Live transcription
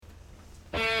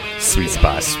Sweet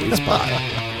spot. Sweet spot.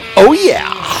 Oh,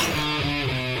 yeah.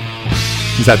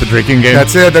 Is that the drinking game?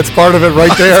 That's it. That's part of it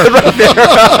right there.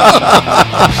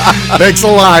 Thanks a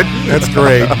lot. That's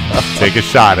great. Take a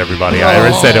shot, everybody.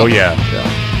 Ira said, oh, yeah.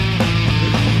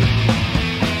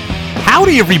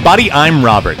 Howdy, everybody. I'm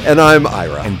Robert. And I'm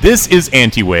Ira. And this is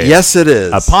Anti-Wave. Yes, it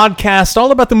is. A podcast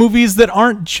all about the movies that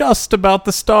aren't just about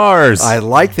the stars. I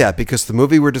like that because the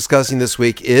movie we're discussing this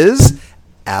week is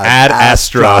Ad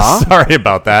Astra. Sorry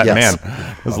about that. Yes.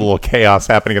 Man, there's a little chaos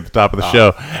happening at the top of the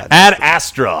show. Ad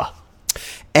Astra.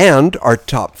 And our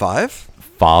top 5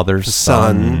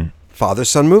 Father-son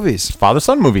movies.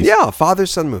 Father-son movies. Yeah,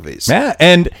 father-son movies. Yeah,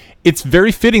 and it's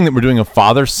very fitting that we're doing a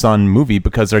father-son movie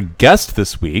because our guest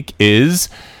this week is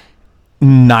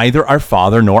neither our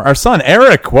father nor our son.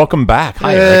 Eric, welcome back.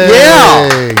 Hi,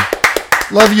 Eric. Yeah.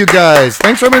 Love you guys.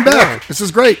 Thanks for having me back. This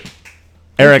is great.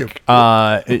 Eric,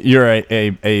 you're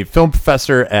a film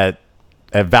professor at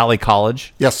Valley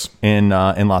College. Yes. In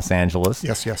Los Angeles.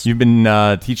 Yes. You've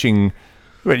been teaching.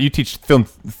 You teach film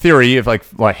theory of like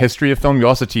history of film. You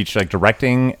also teach like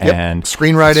directing and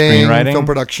screenwriting, film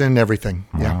production, everything.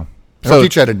 Wow. Yeah. I don't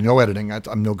teach editing. No editing.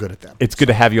 I'm no good at that. It's good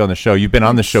to have you on the show. You've been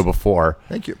on the show before.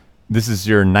 Thank you. This is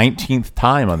your 19th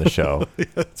time on the show. Yeah,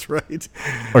 that's right.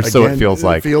 Or so it feels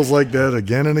like. It feels like that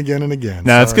again and again and again.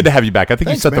 No, it's good to have you back. I think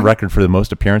you set the record for the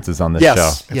most appearances on this show.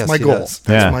 That's my goal. That's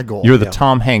my goal. You're the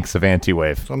Tom Hanks of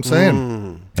Anti-Wave. That's what I'm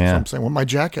saying. That's what I'm saying. Want my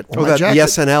jacket. The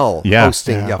SNL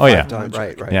hosting. Yeah. Yeah, 5 times.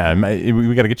 Right. Yeah,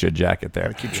 we got to get you a jacket there.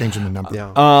 I keep changing the number.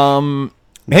 Yeah.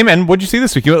 Hey, man, what'd you see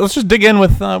this week? Let's just dig in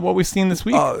with what we've seen this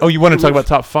week. You want to talk about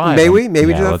top 5? May we?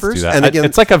 Maybe do that let's first? Do that. And again,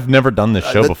 it's like I've never done this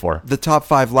show before. The top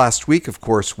 5 last week, of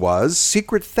course, was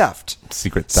Secret Theft.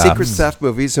 Secret Theft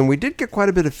movies. And we did get quite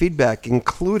a bit of feedback,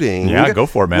 including... Yeah, go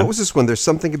for it, man. What was this one? There's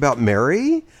something about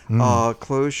Mary.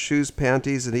 Clothes, shoes,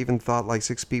 panties, and even thought like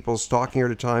 6 people stalking her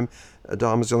at a time.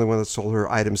 Dom was the only one that sold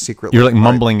her items secretly. You're like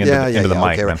mumbling into the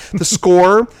mic, okay, man. The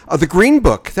score of the Green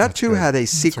Book, that too had a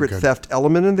secret theft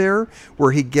element in there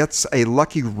where he gets a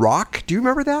lucky rock. Do you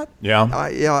remember that? Yeah.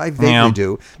 I vaguely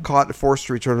do. Caught, forced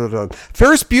to return it on.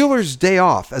 Ferris Bueller's Day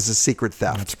Off as a secret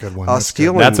theft. That's a good one.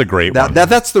 Stealing, that's a great one.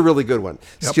 That's the really good one.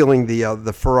 Yep. Stealing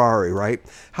the Ferrari, right?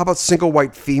 How about Single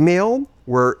White Female,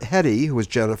 where Hetty, who was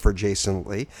Jennifer Jason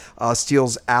Leigh,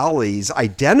 steals Allie's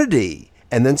identity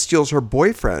and then steals her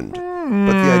boyfriend.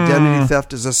 But the identity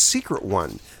theft is a secret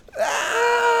one.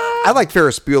 I like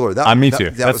Ferris Bueller. Me too.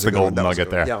 That's the golden nugget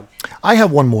there. Yeah. I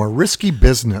have one more. Risky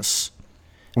Business.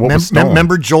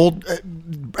 Remember Joel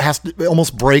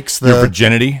almost breaks the... Your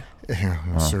virginity?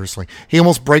 Yeah, seriously. He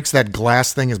almost breaks that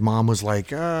glass thing. His mom was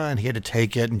like, and he had to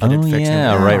take it and get it fixed.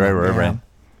 Yeah, right.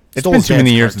 It's been too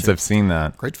many years since I've seen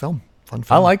that. Great film. Fun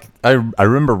film. I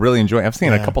remember really enjoying it. I've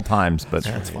seen it a couple times, but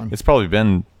it's probably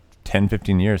been 10,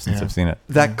 15 years since I've seen it.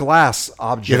 That glass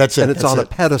object, it's on a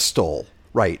pedestal,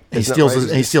 right? He steals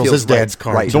his dad's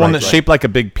car. Right, the one that's shaped like a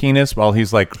big penis while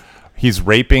he's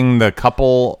raping the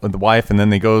couple, the wife, and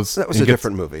then he goes... That was a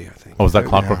different movie, I think. Oh, was that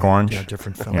Clockwork Orange? Yeah,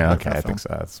 different film. Yeah, okay, I think so.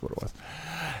 That's what it was.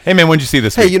 Hey, man, when did you see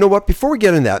this week? Hey, you know what? Before we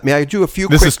get in that, may I do a few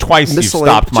This is twice you've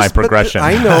stopped my progression.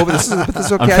 I know, but this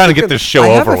is okay. I'm trying to get this show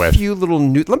over with. I have a few little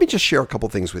let me just share a couple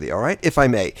things with you, all right? If I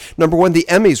may. Number one, the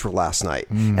Emmys were last night.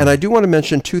 And I do want to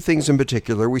mention 2 things in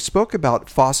particular. We spoke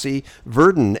about Fosse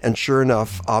Verdon, and sure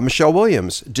enough, Michelle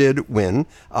Williams did win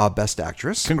Best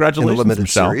Actress. Congratulations, in a limited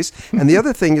Michelle. series. And the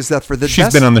other thing is that for the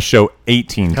She's been on the show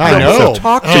 18 times. I know.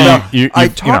 I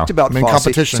talked about Fosse.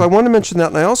 competition. So I want to mention that,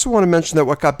 and I also want to mention that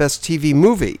what got Best TV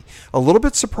Movie. A little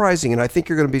bit surprising, and I think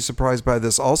you're going to be surprised by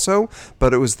this also,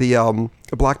 but it was the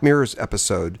Black Mirror's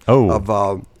episode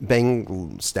of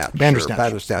Bandersnatch.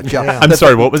 Bandersnatch. Yeah. I'm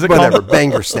sorry, what was it called? Whatever,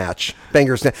 Bangersnatch.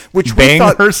 Which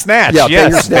Bangersnatch. Yeah,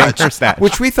 yes, Bangersnatch.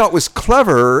 Which we thought was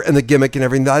clever and the gimmick and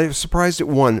everything. I was surprised it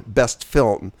won Best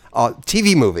Film,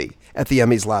 TV Movie at the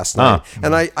Emmys last night.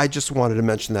 And I just wanted to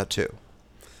mention that too.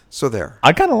 So there.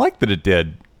 I kind of liked that it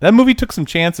did. That movie took some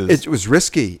chances. It was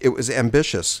risky. It was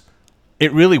ambitious.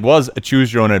 It really was a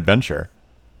choose-your-own adventure.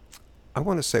 I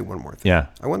want to say one more thing. Yeah.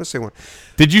 I want to say one.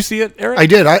 Did you see it, Eric? I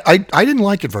did. I didn't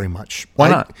like it very much. Why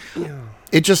not?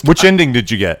 It just... Which ending did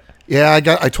you get? Yeah,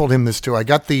 I told him this too. I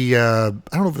got the, I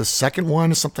don't know if the second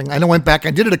one or something. I went back.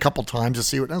 I did it a couple times to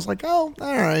see it. And I was like, oh,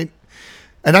 all right.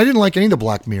 And I didn't like any of the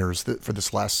Black Mirrors for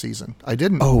this last season. I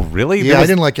didn't. Oh, really? Yeah, I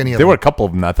didn't like any of them. There were a couple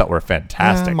of them that I thought were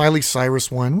fantastic. Miley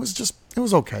Cyrus one was just, it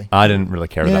was okay. I didn't really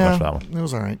care that much for that one. It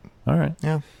was all right. All right.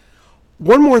 Yeah.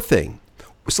 One more thing.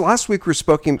 So last week I was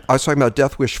talking about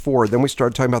Death Wish 4. Then we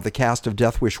started talking about the cast of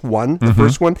Death Wish 1, the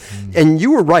first one. And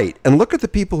you were right. And look at the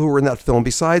people who were in that film.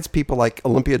 Besides people like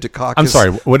Olympia Dukakis. I'm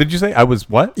sorry. What did you say? I was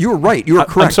what? You were right. You were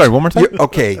correct. I'm sorry. One more time.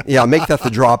 Okay. Yeah. Make that the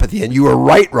drop at the end. You were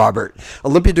right, Robert.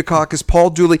 Olympia Dukakis, Paul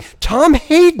Dooley, Tom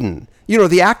Hayden. You know,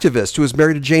 the activist who was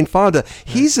married to Jane Fonda.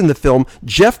 He's in the film.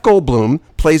 Jeff Goldblum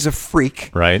plays a freak.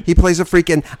 Right. He plays a freak.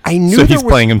 And I knew So he's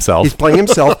playing himself. He's playing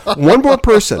himself. One more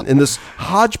person in this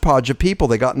hodgepodge of people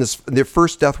they got in their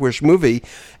first Death Wish movie.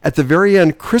 At the very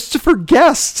end, Christopher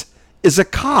Guest is a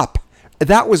cop.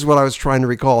 That was what I was trying to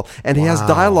recall. And he has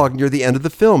dialogue near the end of the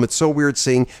film. It's so weird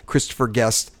seeing Christopher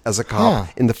Guest as a cop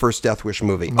in the first Death Wish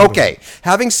movie. Okay.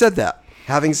 Having said that,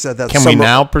 can we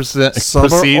now proceed?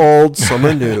 Some are old, some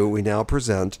are new. We now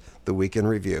present the Week in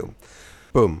Review.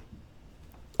 Boom.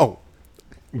 Oh.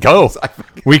 Go.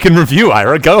 We can review,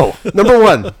 Ira. Go. Number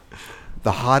 1,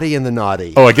 The Hottie and the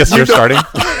Naughty. Oh, I guess you're starting?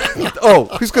 Oh,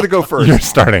 who's going to go first? You're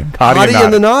starting. Hottie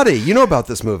and the Naughty. You know about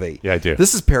this movie. Yeah, I do.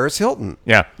 This is Paris Hilton.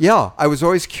 Yeah. Yeah. I was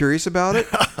always curious about it.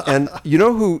 And you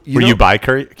know who... Were you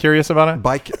curious about it?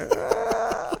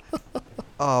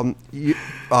 And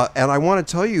I want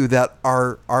to tell you that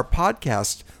our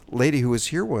podcast lady who was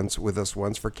here with us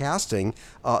once for casting,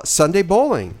 Sunday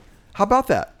Bowling. How about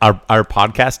that? Our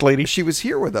podcast lady? She was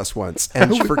here with us once,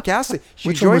 and for casting,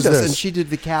 she joined us, and she did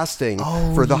the casting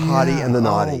for The Hottie and the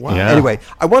Naughty. Wow. Yeah. Anyway,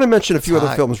 I want to mention a few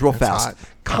other films real That's fast. hot.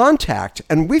 Contact,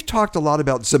 and we've talked a lot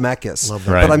about Zemeckis,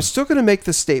 Right. but I'm still going to make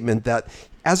the statement that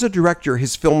as a director,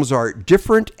 his films are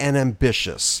different and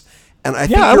ambitious. And I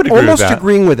think I would you're agree with almost that.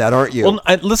 agreeing with that, aren't you? Well,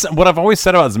 listen, what I've always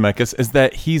said about Zemeckis is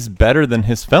that he's better than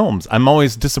his films. I'm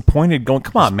always disappointed going,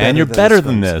 come on, man, you're better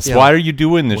than this. Yeah. Why are you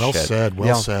doing this Well shit? said.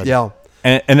 Well said. Yeah.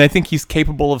 And I think he's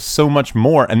capable of so much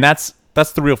more, and that's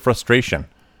the real frustration.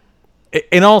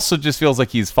 It also just feels like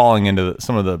he's falling into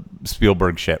some of the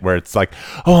Spielberg shit, where it's like,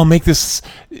 oh, I'll make this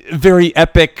very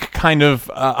epic kind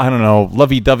of, I don't know,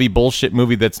 lovey-dovey bullshit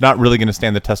movie that's not really going to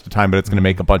stand the test of time, but it's going to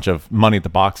make a bunch of money at the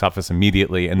box office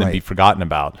immediately and then be forgotten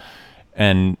about.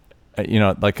 And,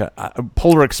 like a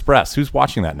Polar Express, who's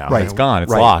watching that now? Right. It's gone.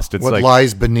 It's Right. lost. It's What like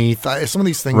lies beneath? Some of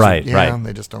these things, Right, right. right.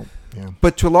 They just don't. Yeah.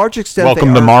 But to a large extent,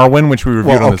 Welcome to Marwin, which we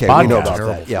reviewed on this podcast. we know about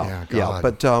Terrible. that. Yeah, Yeah, yeah. God.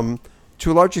 But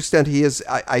to a large extent, he is.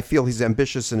 I feel he's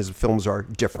ambitious, and his films are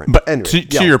different. But anyway,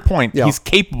 to your point, he's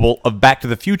capable of Back to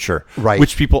the Future, Right.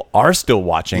 which people are still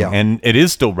watching, Yeah. and it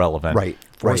is still relevant. right.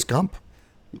 Forrest Gump.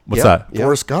 What's Yeah. that? Yeah.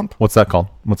 Forrest Gump. What's that called?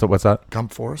 What's that?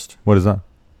 Gump Forrest. What is that?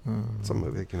 Some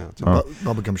movie that came out.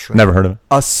 Bubblegum Shrimp. Never heard of it.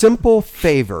 A Simple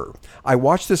Favor. I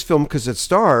watched this film because it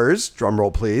stars, drum roll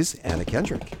please, Anna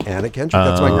Kendrick. Anna Kendrick,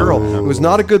 that's my girl. It was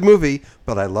not a good movie,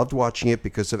 but I loved watching it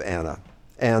because of Anna.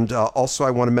 And also, I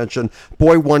want to mention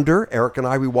Boy Wonder. Eric and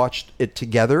I, we watched it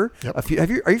together. Yep.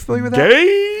 Are you familiar with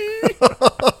that?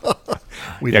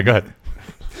 Yeah, go ahead.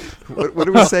 What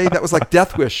did we say? That was like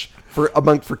Death Wish for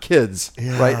kids,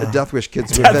 right? A Death Wish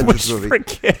kids Avengers movie. for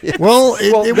kids. Well,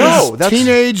 it no, was that's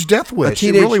teenage Death A Wish.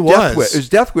 teenage It really Death was. Wish. It was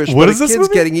Death Wish. What but is this kids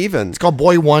movie? getting even. It's called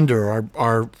Boy Wonder.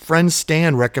 Our friend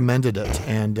Stan recommended it,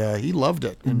 and he loved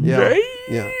it. And Yeah,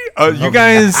 yeah. You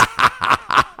guys.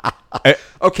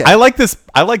 Okay. I like this.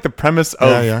 I like the premise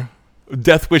of Yeah.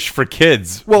 Death Wish for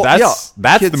kids. Well, that's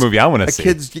kids- the movie I want to see.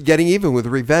 Kids getting even with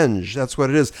revenge. That's what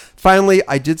it is. Finally,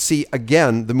 I did see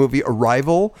again the movie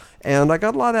Arrival, and I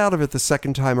got a lot out of it the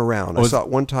second time around. I saw it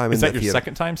one time in Is the that your theater.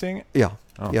 second time seeing it? Yeah,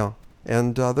 yeah.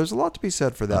 And there's a lot to be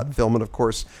said for that film, and of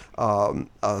course,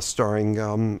 starring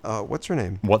what's her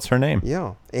name? What's her name?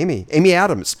 Yeah, Amy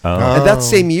Adams. And that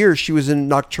same year, she was in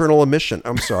Nocturnal Emission.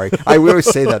 I'm sorry, I always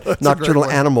say that Nocturnal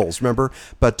Animals. Remember?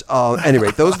 But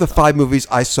anyway, those are the 5 movies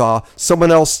I saw.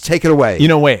 Someone else take it away.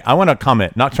 Wait. I want to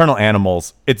comment. Nocturnal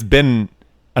Animals. It's been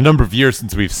a number of years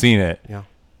since we've seen it. Yeah.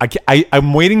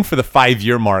 I'm waiting for the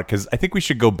 5-year mark because I think we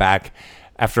should go back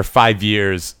after 5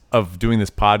 years of doing this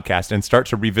podcast and start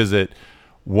to revisit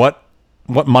what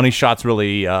money shots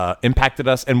really impacted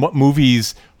us and what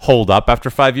movies hold up after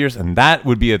 5 years. And that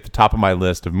would be at the top of my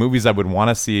list of movies I would want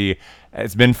to see.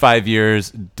 It's been 5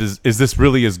 years. Is this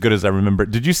really as good as I remember?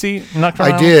 Did you see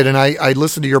Nocturnal? I did, and I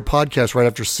listened to your podcast right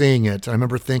after seeing it. I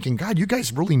remember thinking, God, you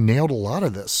guys really nailed a lot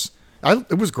of this.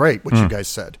 It was great what you guys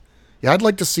said. Yeah, I'd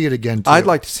like to see it again, too. I'd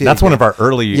like to see. That's it one again. of our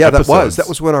early Yeah, episodes. that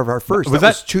was one of our first. Was that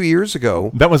that- was 2 years ago?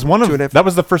 That was one of 2.5 that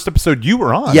was the first episode you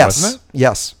were on, Yes, wasn't it?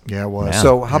 yes. Yeah, it was.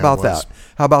 So how Yeah, about it was. that?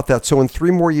 How about that? So in 3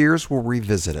 more years, we'll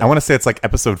revisit it. I want to say it's like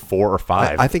episode 4 or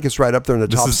 5. I think it's right up there in the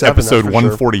this top is 7. that's episode for sure.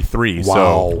 143. Wow!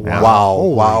 So yeah. Wow!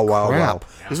 Holy Wow! Wow! crap.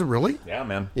 Wow! Is it really? Yeah,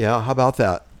 man. Yeah, how about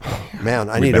that? Man,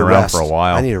 I We've need been a around rest. for a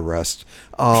while. I need a rest.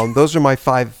 Those are my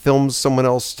 5 films. Someone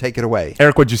else take it away.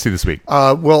 Eric, what'd you see this week?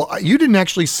 Well, you didn't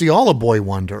actually see all of Boy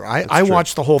Wonder. I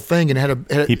watched the whole thing and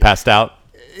had He passed out.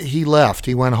 he left.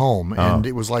 He went home, and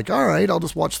it was like, all right, I'll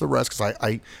just watch the rest because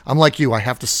I'm like you. I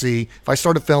have to see. If I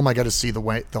start a film, I got to see the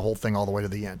whole thing all the way to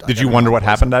the end. Did you wonder what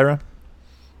happened, Ira?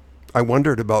 I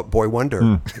wondered about Boy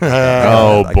Wonder.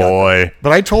 Oh boy!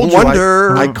 But I told Wonder.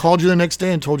 you. I called you the next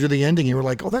day and told you the ending. You were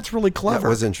like, oh, that's really clever. That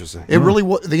was interesting. It really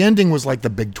was. The ending was like the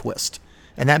big twist,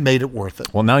 and that made it worth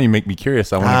it. Well, now you make me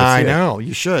curious. I want to go see I know.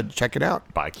 You should check it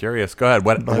out. By curious. Go ahead.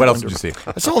 What else did you see?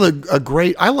 I saw a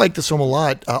great. I like this film a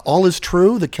lot. All Is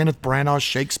True, the Kenneth Branagh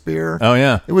Shakespeare. Oh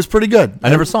yeah, It was pretty good. I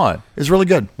never saw it. It's really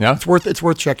good. Yeah? It's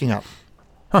worth checking out.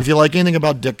 If you like anything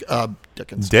about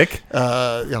Dickens, Dick?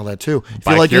 that too. If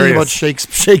By you like anything about curious.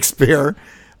 Shakespeare,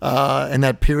 and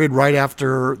that period right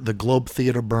after the Globe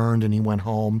Theater burned and he went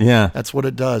home, that's what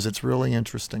it does. It's really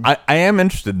interesting. I am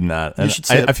interested in that. You And should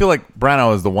see it. I feel like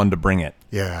Branagh is the one to bring it.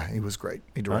 Yeah, he was great.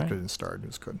 He directed and starred. It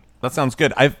was good. That sounds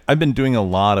good. I've been doing a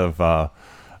lot of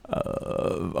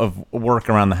work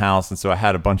around the house, and so I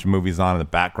had a bunch of movies on in the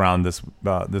background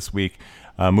this week.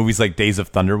 Movies like Days of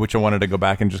Thunder, which I wanted to go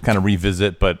back and just kind of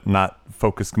revisit, but not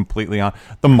focus completely on.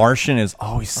 The Martian is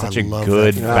always such a love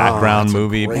good that. background That's a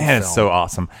movie. great Man, it's film. so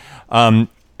awesome. And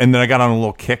then I got on a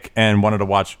little kick and wanted to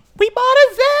watch We Bought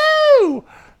a Zoo.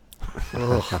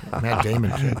 Ugh, Matt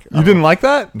Damon. You didn't like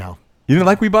that? No. You didn't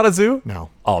like We Bought a Zoo? No.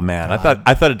 Oh man, I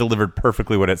thought it delivered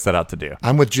perfectly what it set out to do.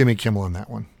 I'm with Jimmy Kimmel in that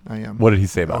one. I am. What did he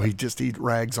say about it? He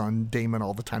rags on Damon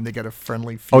all the time. They got a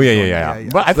friendly. Oh feud yeah. on-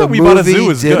 But I The thought We Bought a movie Zoo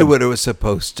was did good. what it was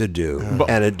supposed to do,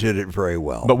 and it did it very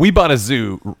well. But We Bought a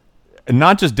Zoo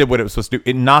not just did what it was supposed to do,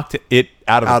 it knocked it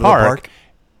out of Out the of the park.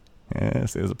 park?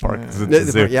 Yes, it was a park. It's a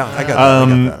Yeah, zoo. I got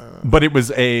that. But it was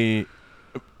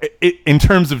in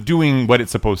terms of doing what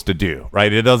it's supposed to do,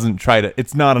 right? It doesn't try to.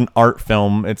 It's not an art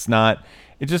film. It's not.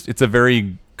 It's a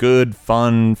very good,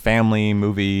 fun family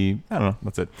movie. I don't know.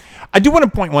 That's it. I do want to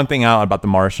point one thing out about The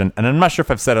Martian, and I'm not sure if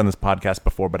I've said it on this podcast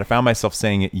before, but I found myself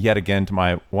saying it yet again to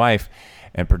my wife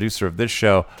and producer of this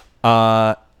show.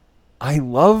 I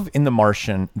love in The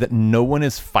Martian that no one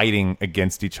is fighting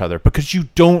against each other because you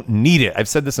don't need it. I've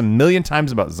said this a million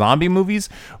times about zombie movies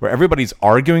where everybody's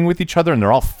arguing with each other and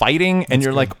they're all fighting, and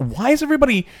you're like, why is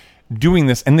everybody doing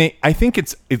this? And I think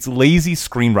it's lazy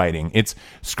screenwriting. It's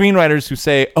screenwriters who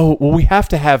say, oh, well, we have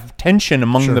to have tension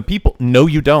among the people. No,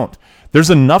 you don't. There's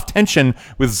enough tension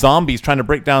with zombies trying to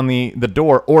break down the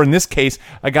door, or in this case,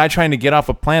 a guy trying to get off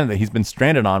a planet that he's been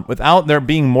stranded on, without there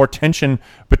being more tension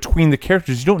between the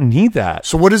characters. You don't need that.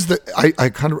 So what is I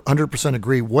 100%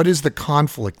 agree. What is the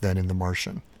conflict then in The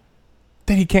Martian?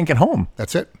 That he can't get home.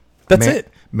 That's it. That's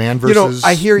it. Man versus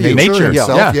I hear you. nature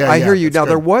himself. Yeah. I hear you. that's Now,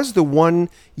 good. there was the one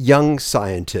young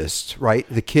scientist, right?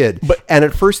 The kid. But- and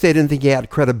at first they didn't think he had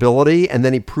credibility, and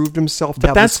then he proved himself to But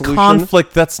have that's the solution.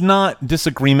 conflict. That's not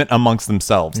disagreement amongst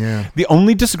themselves. Yeah. The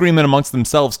only disagreement amongst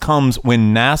themselves comes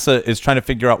when NASA is trying to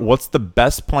figure out what's the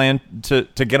best plan to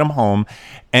get him home.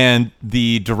 And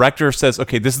the director says,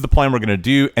 okay, this is the plan we're going to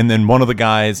do. And then one of the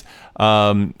guys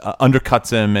undercuts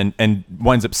him and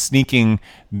winds up sneaking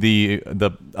the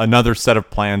another set of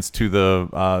plans to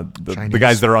the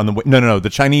guys that are on the way. No. The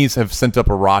Chinese have sent up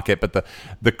a rocket, but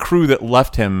the crew that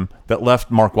left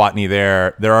Mark Watney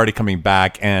there, they're already coming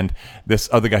back. And this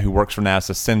other guy who works for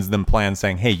NASA sends them plans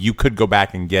saying, hey, you could go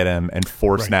back and get him and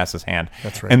force NASA's hand.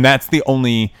 That's right. And that's the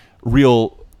only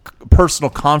real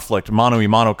personal conflict,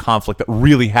 mano-a-mano conflict that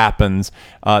really happens.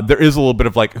 There is a little bit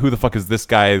of like, who the fuck is this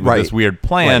guy with this weird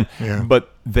plan? Right. Yeah.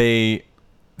 But the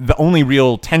only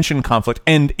real tension conflict,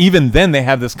 and even then they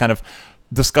have this kind of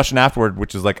discussion afterward,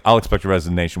 which is like, I'll expect your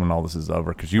resignation when all this is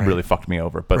over because you really fucked me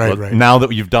over. But now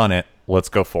that you've done it, let's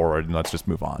go forward and let's just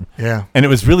move on. Yeah. And it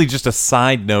was really just a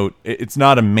side note. It's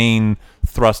not a main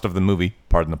thrust of the movie,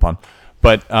 pardon the pun.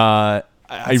 But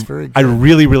very good. I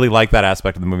really, really like that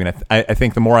aspect of the movie. And I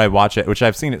think the more I watch it, which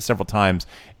I've seen it several times,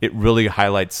 it really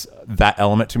highlights that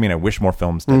element to me. And I wish more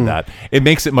films did that. It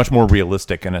makes it much more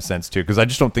realistic in a sense, too, because I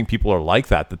just don't think people are like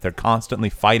that they're constantly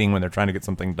fighting when they're trying to get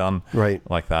something done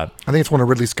like that. I think it's one of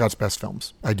Ridley Scott's best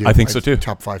films. I do. I think so, too.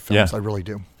 Top 5 films. Yeah. I really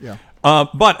do. Yeah.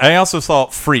 But I also saw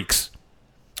Freaks.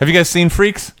 Have you guys seen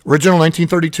Freaks? Original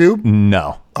 1932.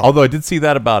 No. Although I did see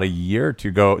that about a year or two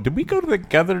ago. Did we go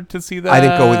together to see that? I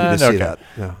didn't go with you to see that.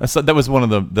 Yeah. So that was one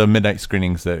of the midnight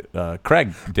screenings that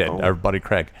Craig did, our buddy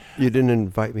Craig. You didn't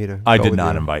invite me to I go did with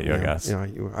not invite you, I guess. Yeah,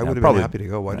 I would have probably- been happy to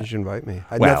go. Why did you invite me?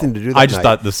 I had Well, nothing to do that I just night.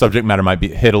 thought the subject matter might be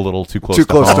hit a little too close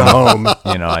to home.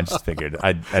 You know, I just figured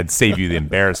I'd save you the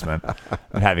embarrassment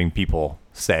of having people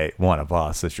say one of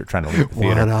us as you're trying to leave the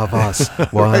theater. One of us.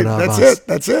 One of That's us. it.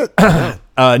 That's it.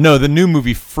 No, the new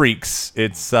movie Freaks.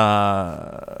 It's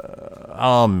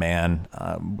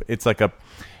it's like a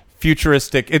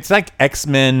futuristic. It's like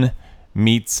X-Men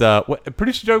meets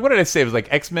Producer Joey, what did I say? It was like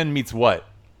X-Men meets what?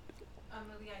 A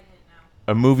movie I didn't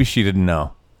know. A movie she didn't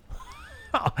know.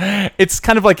 It's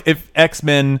kind of like if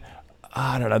X-Men,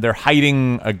 I don't know, they're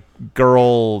hiding a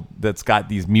girl that's got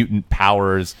these mutant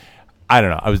powers. I don't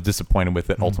know. I was disappointed with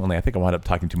it. Ultimately, I think I wound up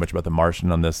talking too much about The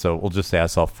Martian on this, so we'll just say I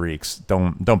saw Freaks.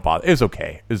 Don't bother. It was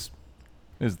okay. It was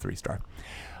a 3-star.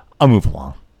 I'll move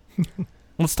along.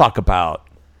 Let's talk about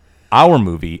our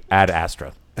movie, Ad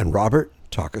Astra. And Robert,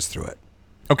 talk us through it.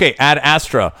 Okay, Ad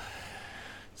Astra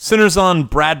centers on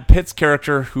Brad Pitt's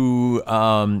character, who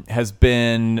has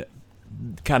been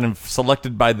kind of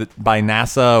selected by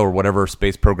NASA or whatever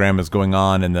space program is going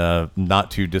on in the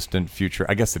not too distant future.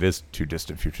 I guess it is too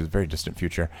distant future. It's a very distant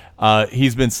future.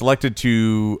 He's been selected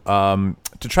to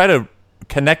try to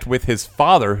connect with his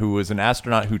father, who was an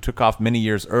astronaut who took off many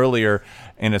years earlier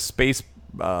in a space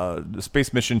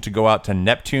mission to go out to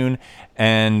Neptune,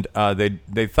 and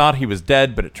they thought he was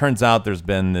dead, but it turns out there's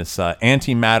been this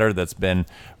antimatter that's been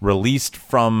released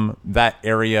from that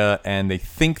area, and they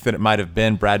think that it might have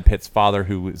been Brad Pitt's father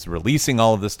who is releasing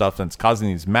all of this stuff, and it's causing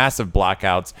these massive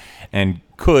blackouts and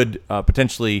could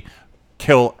potentially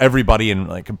kill everybody and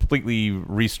like completely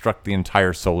restruct the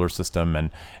entire solar system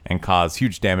and cause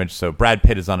huge damage. So Brad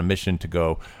Pitt is on a mission to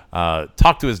go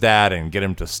talk to his dad and get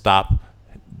him to stop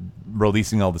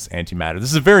releasing all this antimatter. This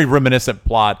is a very reminiscent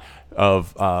plot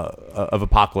of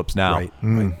Apocalypse Now. Right.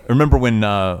 Remember when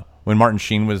Martin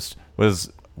Sheen was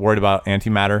worried about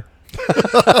antimatter,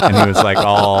 and he was like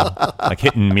all like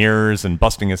hitting mirrors and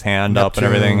busting his hand up and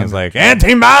everything. He's like,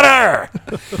 antimatter.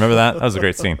 Remember that? That was a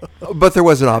great scene. But there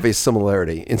was an obvious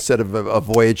similarity. Instead of a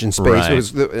voyage in space, Right. it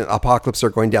was the Apocalypse are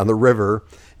going down the river.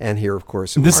 And here, of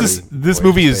course, This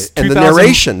movie is and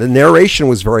 2000 the narration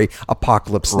was very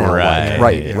Apocalypse Now.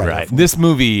 Right. This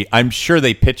movie, I'm sure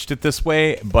they pitched it this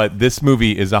way, but this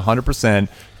movie is 100%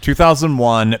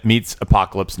 2001 meets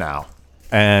Apocalypse Now,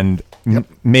 and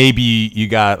maybe you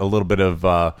got a little bit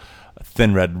of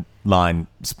Thin Red Line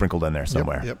sprinkled in there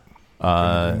somewhere. Yep.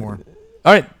 All More.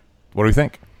 right, what do we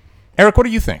think, Eric? What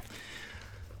do you think?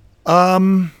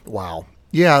 Wow.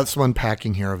 Yeah, there's some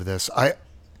unpacking here of this.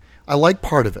 I like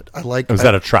part of it. Was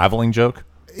that a traveling joke?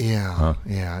 Yeah,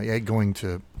 yeah. Going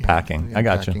to Packing. Yeah, I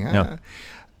got you. packing. Yeah.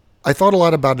 I thought a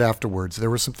lot about it afterwards. There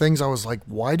were some things I was like,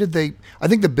 why did they? I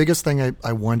think the biggest thing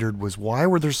I wondered was why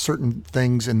were there certain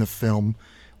things in the film?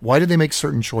 Why did they make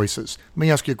certain choices? Let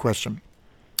me ask you a question.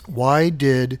 Why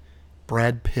did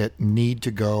Brad Pitt need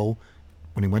to go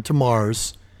when he went to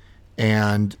Mars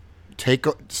and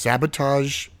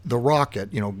sabotage the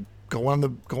rocket? Go on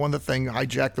the thing,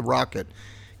 hijack the rocket.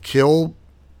 Kill,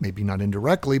 maybe not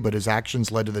indirectly, but his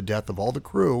actions led to the death of all the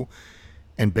crew.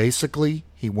 And basically,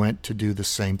 he went to do the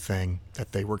same thing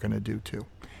that they were going to do too.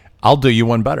 I'll do you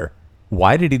one better.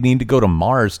 Why did he need to go to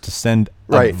Mars to send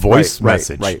a voice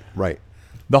message? Right.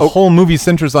 The whole movie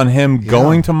centers on him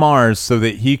going to Mars so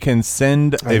that he can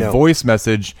send a voice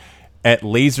message at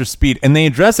laser speed. And they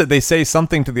address it. They say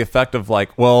something to the effect of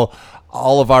like, well,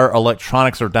 all of our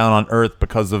electronics are down on Earth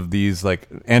because of these like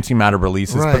antimatter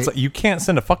releases. Right. But it's like, you can't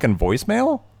send a fucking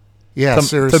voicemail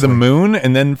Seriously. to the moon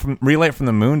and then relay it from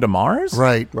the moon to Mars?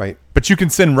 Right. But you can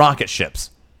send rocket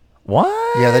ships. What?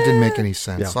 Yeah, that didn't make any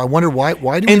sense. Yeah. So I wonder why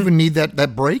do we even need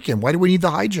that break-in? Why do we need the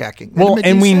hijacking? That Well, didn't make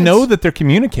and any we sense. know that they're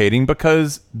communicating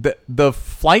because the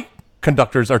flight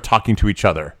conductors are talking to each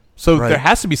other. So Right. there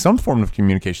has to be some form of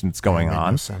communication that's going That made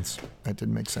on. no sense. That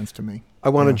didn't make sense to me. I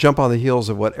want to jump on the heels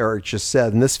of what Eric just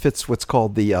said, and this fits what's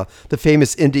called the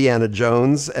famous Indiana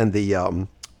Jones and the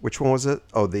which one was it?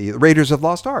 Oh, the Raiders of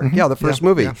Lost Ark. Yeah, the first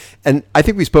movie. yeah. And I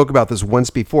think we spoke about this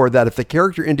once before, that if the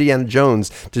character Indiana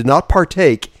Jones did not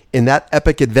partake in that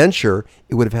epic adventure,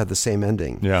 it would have had the same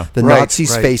ending. Yeah. The Right,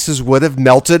 Nazis' right. faces would have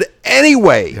melted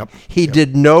anyway. Yep, He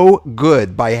did no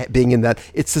good by being in that.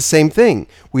 It's the same thing.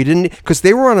 We didn't, because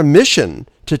they were on a mission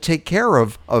to take care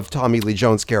of Tommy Lee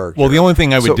Jones' character. Well, the only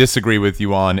thing I would So- disagree with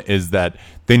you on is that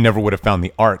they never would have found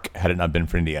the Ark had it not been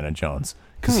for Indiana Jones.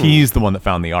 Because he's the one that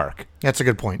found the Ark. That's a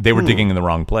good point. They were digging in the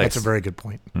wrong place. That's a very good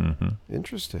point.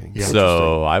 Interesting. Yeah.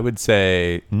 So I would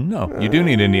say, no, you do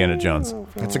need Indiana Jones.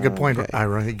 That's a good point. I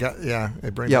really got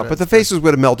it brings Yeah, it but up. the faces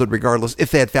would have melted regardless if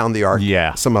they had found the Ark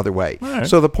Yeah. some other way. right.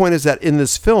 So the point is that in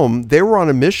this film, they were on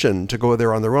a mission to go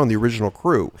there on their own, the original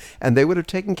crew, and they would have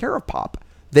taken care of Pop.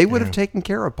 They would have taken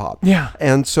care of Pop. Yeah.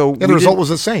 And so the result was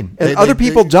the same. And other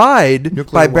people died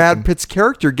nuclear by Brad weapon. Pitt's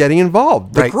character getting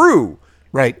involved. The Right. crew.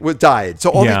 Right. died. So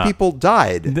all Yeah. these people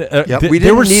died. We there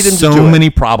didn't were need him so to do many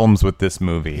it. problems with this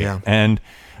movie, Yeah. and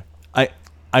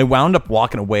I wound up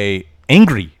walking away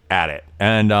angry at it,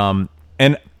 and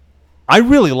I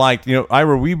really liked,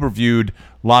 Ira, we reviewed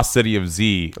Lost City of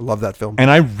Z. I love that film.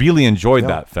 And I really enjoyed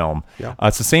that film. Yeah.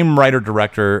 It's the same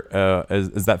writer-director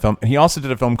as that film. And he also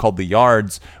did a film called The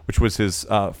Yards, which was his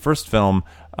first film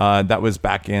that was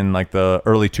back in like the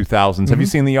early 2000s. Have you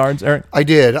seen The Yards, Eric? I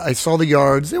did. I saw The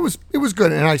Yards. It was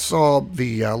good, and I saw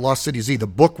the Lost City of Z. The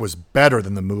book was better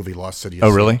than the movie Lost City of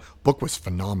Z. Oh, really? Book was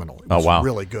phenomenal. It was wow.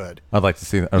 really good. I'd like to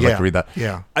see that. I'd like to read that.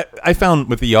 Yeah. I found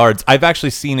with The Yards, I've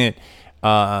actually seen it.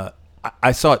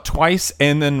 I saw it twice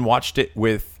and then watched it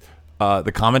with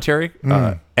the commentary,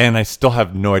 and I still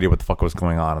have no idea what the fuck was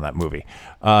going on in that movie.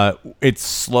 It's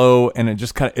slow and it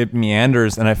just it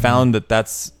meanders, and I found that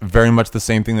that's very much the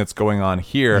same thing that's going on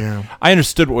here. Yeah. I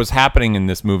understood what was happening in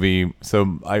this movie,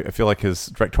 so I feel like his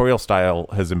directorial style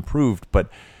has improved, but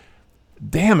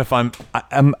damn, if I'm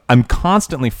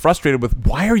constantly frustrated with,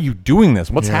 why are you doing this?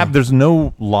 What's happening? There's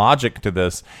no logic to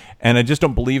this, and I just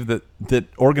don't believe that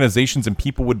organizations and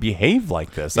people would behave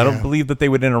like this. I don't believe that they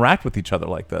would interact with each other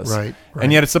like this. Right.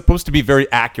 And yet it's supposed to be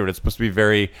very accurate. It's supposed to be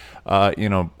very,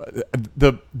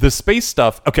 the space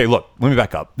stuff. Okay, look, let me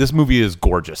back up. This movie is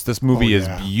gorgeous. This movie is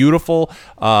beautiful.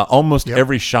 Almost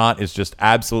every shot is just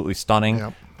absolutely stunning.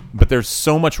 Yep. But there's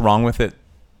so much wrong with it.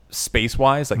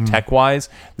 Space-wise, like tech-wise,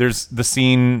 there's the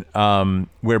scene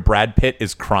where Brad Pitt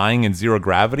is crying in Zero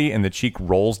Gravity and the cheek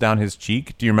rolls down his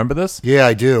cheek. Do you remember this? Yeah,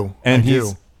 I do. And I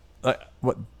he's do.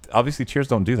 what? Obviously, tears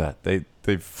don't do that.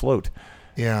 They float.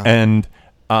 Yeah. And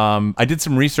I did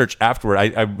some research afterward.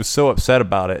 I was so upset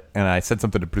about it, and I said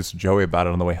something to producer Joey about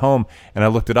it on the way home. And I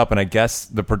looked it up, and I guess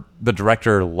the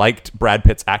director liked Brad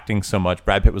Pitt's acting so much.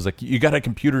 Brad Pitt was like, "You got a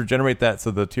computer generate that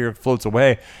so the tear floats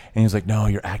away." And he was like, "No,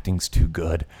 your acting's too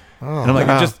good." And I'm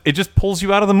like, it just pulls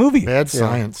you out of the movie. Bad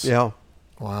science. Yeah.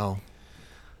 Wow.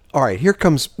 All right, here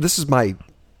comes. This is my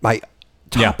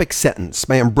topic sentence,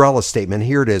 my umbrella statement.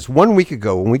 Here it is. 1 week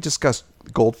ago, when we discussed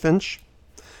Goldfinch,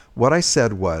 what I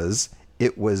said was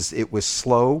it was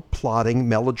slow, plotting,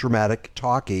 melodramatic,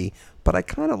 talky, but I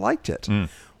kind of liked it.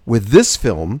 With this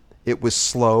film, it was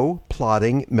slow,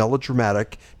 plotting,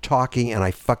 melodramatic, talking, and I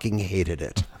fucking hated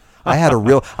it.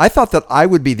 I thought that I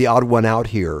would be the odd one out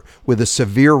here with a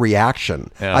severe reaction.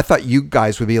 Yeah. I thought you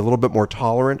guys would be a little bit more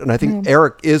tolerant, and I think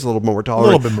Eric is a little more tolerant.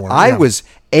 A little bit more, I yeah. was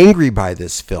angry by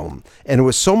this film, and it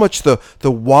was so much the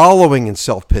wallowing in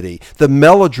self-pity, the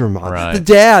melodrama, Right. the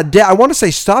dad, I want to say,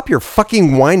 stop your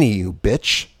fucking whining, you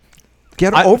bitch.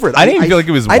 Get over it. I didn't even feel like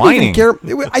it was I didn't even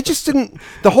whining. care. I just didn't.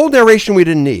 The whole narration we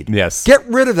didn't need. Yes. Get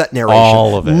rid of that narration.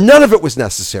 All of it. None of it was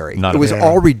necessary. None it of was it.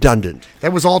 all redundant.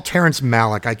 That was all Terrence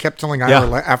Malick. I kept telling Ira Yeah,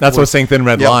 afterwards. that's what I was saying. Thin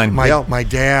Red Yeah. Line. My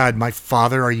dad, my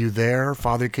father, are you there?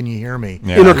 Father, can you hear me?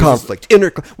 Yeah. Inner conflict.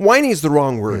 Whining is the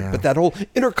wrong word, but that whole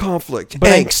inner conflict, But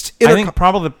angst. I think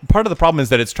probably part of the problem is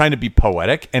that it's trying to be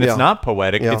poetic, and Yeah. it's not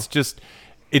poetic. Yeah. It's just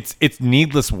it's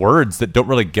needless words that don't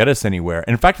really get us anywhere.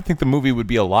 And in fact, I think the movie would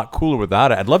be a lot cooler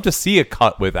without it. I'd love to see a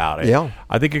cut without it. Yeah.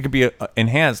 I think it could be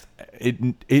enhanced.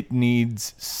 It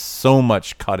needs so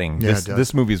much cutting. Yeah, it does.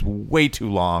 This movie is way too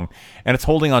long, and it's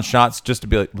holding on shots just to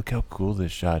be like, look how cool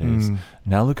this shot is.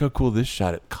 Now look how cool this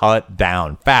shot is. Cut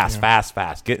down fast.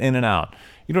 Get in and out.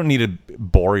 You don't need to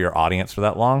bore your audience for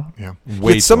that long. Yeah.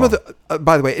 Way It's some too of long. the.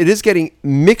 By the way, it is getting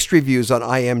mixed reviews on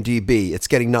IMDb. It's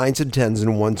getting 9s and 10s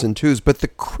and 1s and 2s, but the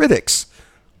critics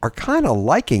are kind of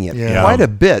liking it Yeah. quite a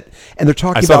bit, and they're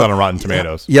talking. I saw about, that on Rotten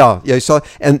Tomatoes. Yeah, I saw,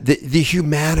 and the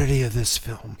humanity of this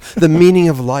film, the meaning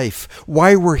of life,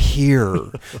 why we're here,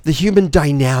 the human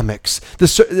dynamics,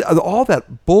 all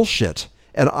that bullshit,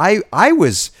 and I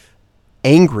was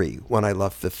angry when I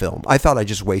left the film. I thought I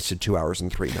just wasted 2 hours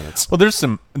and 3 minutes. Well,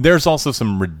 there's also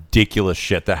some ridiculous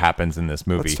shit that happens in this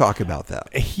movie. Let's talk about that.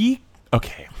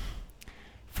 Okay.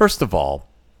 First of all,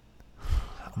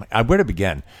 where to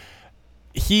begin?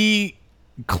 He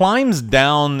climbs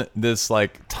down this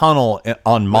like tunnel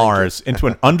on Mars into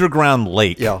an underground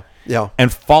lake. Yeah.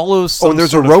 And follows some And there's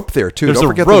a sort of- rope there too. There's Don't a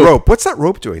forget rope. the rope. What's that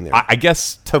rope doing there? I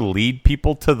guess to lead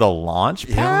people to the launch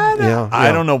pad. Yeah, I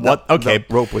yeah. don't know what. Okay,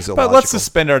 The rope was But illogical. let's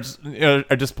suspend our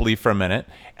disbelief for a minute.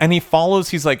 And he follows.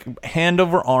 He's like hand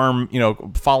over arm,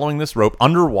 following this rope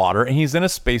underwater, and he's in a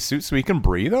spacesuit so he can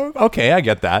breathe. Oh, okay, I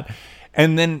get that.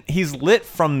 And then he's lit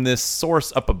from this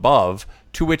source up above.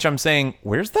 To which I'm saying,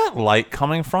 where's that light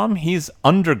coming from? He's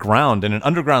underground in an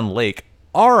underground lake.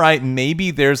 All right,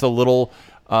 maybe there's a little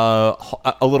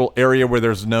area where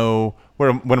there's no what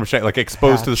I'm saying, like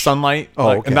exposed to the Hatch. sunlight. Oh,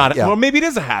 like, okay. Not Yeah. well, maybe it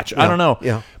is a hatch. I don't know.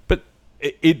 Yeah. But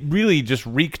it really just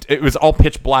reeked. It was all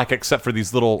pitch black except for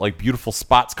these little like beautiful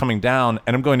spots coming down.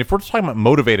 And I'm going, if we're talking about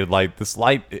motivated light, this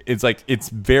light, it's like, it's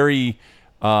very,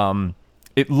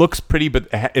 it looks pretty, but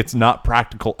it's not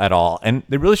practical at all. And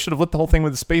they really should have lit the whole thing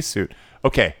with a spacesuit.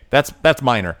 Okay, that's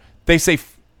minor. They say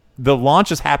the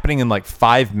launch is happening in like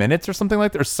 5 minutes or something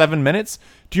like that, or 7 minutes.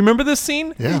 Do you remember this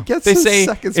scene? Yeah. They say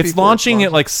it's launching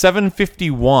at like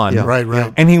 7:51. Yeah.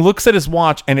 Right. And he looks at his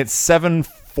watch and it's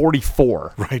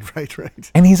 7:44. Right.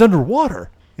 And he's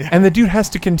underwater. Yeah. And the dude has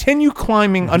to continue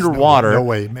climbing underwater. No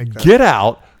way. Make that. Get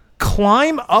out,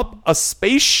 climb up a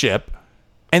spaceship,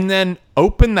 and then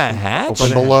open that hatch.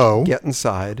 From below. Get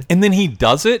inside. And then he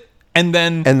does it. And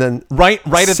then right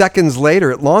at seconds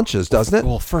later it launches, doesn't it?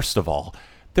 Well, first of all,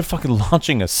 they're fucking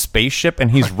launching a spaceship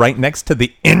and he's right next to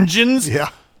the engines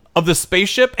of the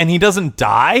spaceship and he doesn't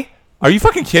die? Are you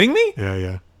fucking kidding me?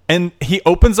 Yeah. And he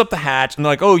opens up the hatch and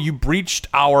they're like, oh, you breached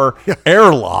our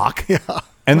airlock. Yeah.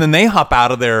 And then they hop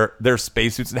out of their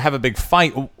spacesuits and have a big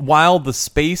fight while the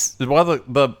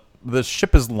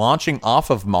ship is launching off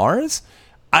of Mars.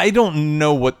 I don't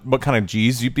know what kind of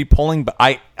G's you'd be pulling, but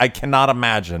I cannot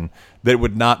imagine that it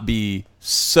would not be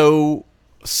so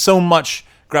much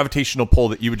gravitational pull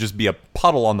that you would just be a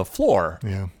puddle on the floor.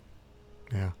 Yeah.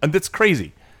 And that's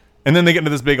crazy. And then they get into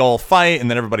this big old fight,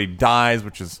 and then everybody dies,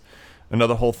 which is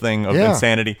another whole thing of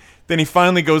insanity. Then he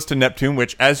finally goes to Neptune,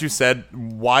 which, as you said,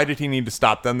 why did he need to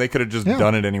stop them? They could have just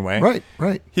done it anyway.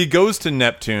 Right. He goes to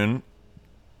Neptune.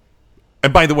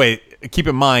 And by the way, keep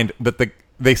in mind that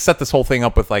they set this whole thing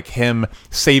up with like him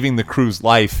saving the crew's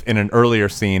life in an earlier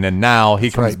scene, and now he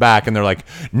comes back and they're like,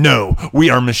 no, we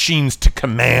are machines to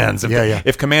commands.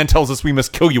 If command tells us we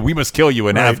must kill you, we must kill you,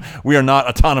 and we are not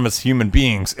autonomous human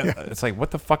beings. It's like,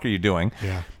 what the fuck are you doing?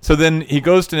 So then he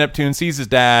goes to Neptune, sees his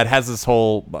dad, has this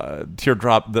whole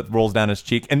teardrop that rolls down his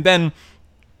cheek, and then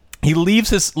he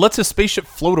lets his spaceship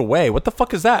float away. What the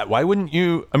fuck is that? Why wouldn't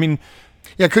you? I mean,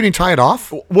 couldn't he tie it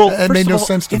off? Well, it made no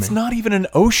sense to me. It's not even an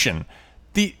ocean.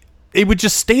 It would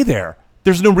just stay there.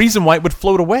 There's no reason why it would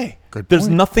float away. There's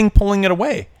nothing pulling it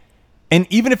away. And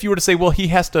even if you were to say, well, he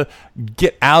has to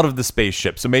get out of the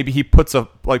spaceship, so maybe he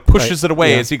pushes it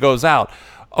away as he goes out.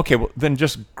 Okay, well, then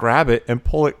just grab it and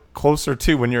pull it closer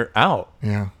to when you're out.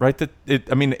 Yeah. Right?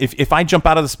 If I jump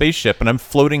out of the spaceship and I'm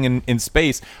floating in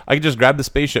space, I can just grab the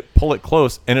spaceship, pull it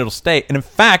close, and it'll stay. And in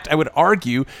fact, I would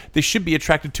argue they should be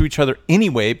attracted to each other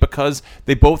anyway because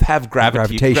they both have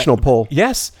gravitational pull.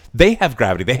 Yes, they have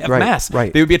gravity. They have mass.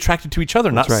 Right. They would be attracted to each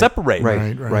other, not separate.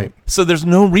 Right. So there's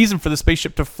no reason for the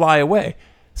spaceship to fly away.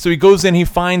 So he goes in, he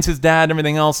finds his dad and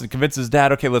everything else, and convinces his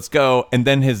dad, okay, let's go. And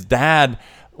then his dad,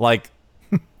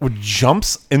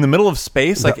 jumps in the middle of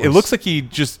space. It looks like he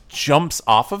just jumps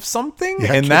off of something,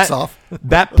 and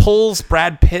that pulls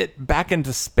Brad Pitt back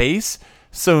into space.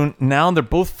 So now they're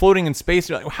both floating in space.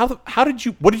 You're like,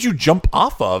 what did you jump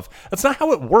off of? That's not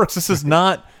how it works. This is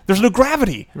not. There's no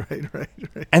gravity. Right.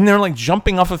 And they're like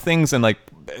jumping off of things, and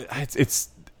it's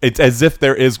as if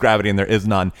there is gravity and there is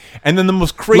none. And then the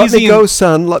most crazy. Let me go,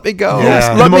 son. Let me go.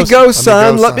 Yeah. Let me go,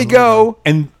 son. Let me go.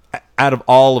 And out of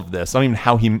all of this, I don't even know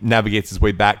how he navigates his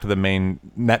way back to the main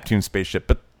Neptune spaceship,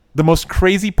 but the most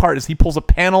crazy part is he pulls a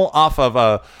panel off of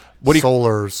an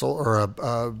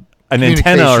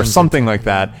antenna or something like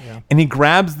that, and he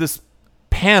grabs this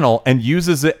panel and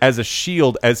uses it as a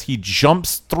shield as he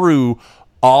jumps through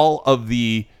all of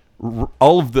the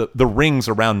rings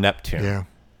around Neptune. Yeah.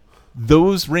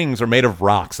 Those rings are made of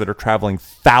rocks that are traveling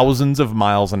thousands of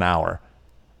miles an hour.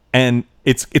 And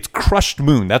it's crushed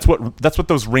moon. That's what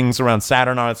those rings around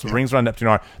Saturn are. That's what rings around Neptune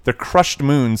are. They're crushed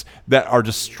moons that are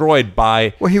destroyed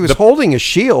by. Well, he was holding a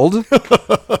shield.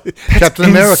 Captain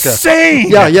America. Insane.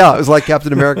 Yeah. It was like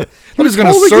Captain America. He was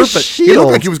going to surf it. He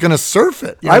looked like he was going to surf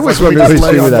it. I was wondering what he was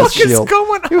doing with that What shield. is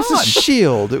going on? It was a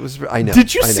shield. It was. I know.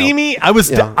 Did you see me? I was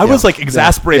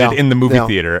exasperated in the movie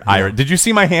theater. Ira, did you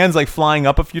see my hands flying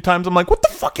up a few times? I'm like, what the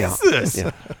fuck is this?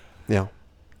 Yeah.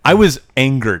 I was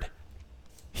angered.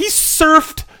 He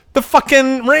surfed the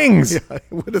fucking rings. Yeah,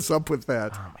 what is up with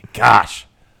that? Oh my gosh.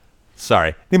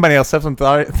 Sorry. Anybody else have some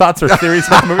thoughts or theories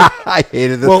about the movie? I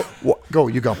hated this. Well,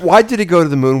 you go. Why did he go to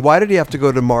the moon? Why did he have to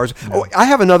go to Mars? Oh, I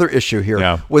have another issue here.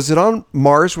 Yeah. Was it on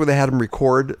Mars where they had him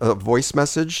record a voice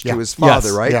message to his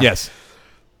father, right? Yeah. Yes.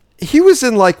 He was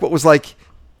in what was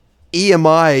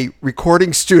EMI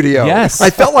recording studio. Yes. I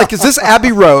felt like, is this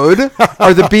Abbey Road?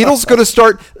 Are the Beatles going to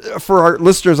start, for our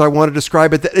listeners, I want to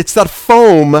describe it, it's that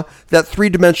foam, that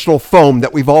three-dimensional foam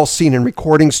that we've all seen in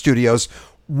recording studios.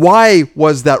 Why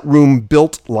was that room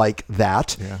built like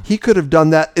that? Yeah. He could have done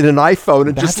that in an iPhone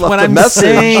and just left a message.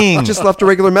 Saying. Just left a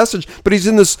regular message. But he's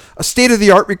in this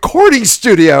state-of-the-art recording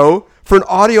studio for an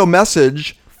audio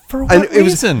message. For what And it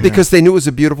was reason? because they knew it was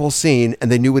a beautiful scene, and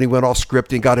they knew when he went off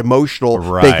script and got emotional,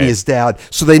 Right. making his dad.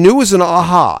 So they knew it was an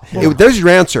aha. There's your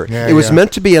answer. Yeah, it was yeah.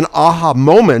 meant to be an aha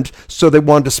moment, so they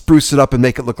wanted to spruce it up and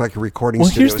make it look like a recording Well,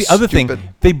 studio. here's the other thing.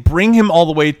 They bring him all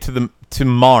the way to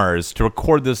Mars to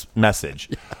record this message.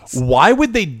 Why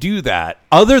would they do that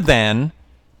other than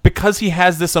because he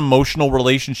has this emotional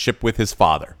relationship with his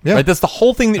father? Yeah. Right? That's the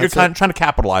whole thing that That's you're kind it. of trying to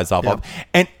capitalize off Yeah. of.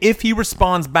 And if he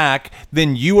responds back,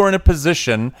 then you are in a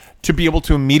position to be able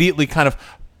to immediately kind of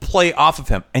play off of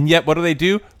him. And yet, what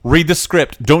do? Read the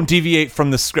script. Don't deviate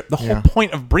from the script. The whole Yeah.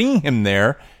 point of bringing him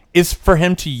there is for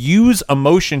him to use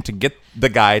emotion to get the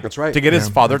guy That's right. to get his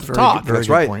Yeah, father that's to very talk. good- very That's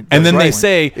good right. point. And That's then they right.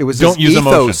 say, it was don't his use ethos,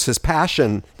 emotion. his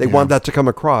passion. They want that to come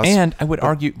across. And I would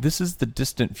argue this is the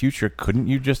distant future. Couldn't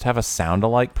you just have a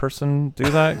sound-alike person do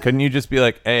that? Couldn't you just be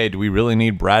like, hey, do we really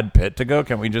need Brad Pitt to go?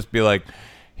 Can't we just be like,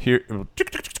 here,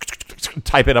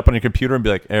 type it up on your computer and be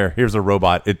like, here's a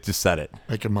robot. It just said it.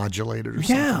 They can modulate it or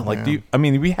something. Yeah, like,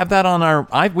 we have that on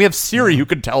we have Siri who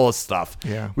could tell us stuff.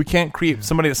 Yeah. We can't create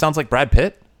somebody that sounds like Brad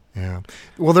Pitt. Yeah.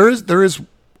 Well, there is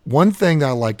one thing that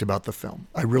I liked about the film.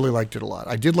 I really liked it a lot.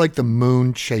 I did like the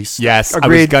moon chase. Yes, I was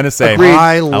Agreed. going to say. Agreed.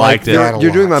 I liked liked it. that a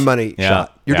You're doing my lot. money Yeah.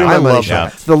 shot. You're Yeah. doing my I money love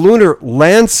shot. that. The lunar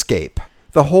landscape,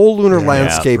 the whole lunar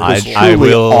landscape was I truly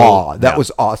will- awe. That yeah.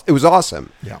 was awesome. It was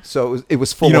awesome. Yeah. So it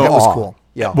was full You know, of it was awe. cool.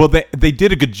 Yeah. Well, they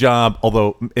did a good job,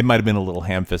 although it might have been a little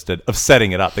ham-fisted, of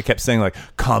setting it up. They kept saying, like,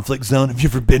 conflict zone. Have you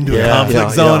ever been to a Yeah, conflict yeah,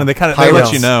 zone? yeah. And they let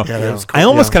Pilots. you know. Yeah, that was cool. I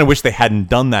almost Yeah. kind of wish they hadn't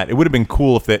done that. It would have been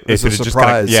cool if it was had a just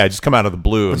surprise. just come out of the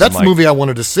blue. But that's the movie I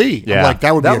wanted to see. Yeah. I'm like,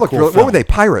 that would be that a looked cool really, film. what were they,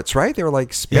 pirates, right? They were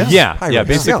like space Yeah, pirates. yeah,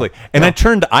 basically. And I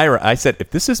turned to Ira. I said, if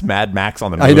this is Mad Max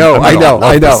on the moon, I know, I'm I gonna know, love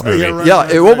I know. this movie. Yeah, right. Yeah,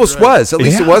 it almost was. At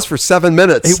least it Yeah. was for 7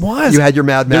 minutes. It was. You had your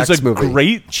Mad Max There's a movie.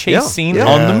 great chase Yeah, scene yeah.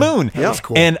 on the Yeah. moon. That was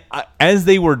cool. And as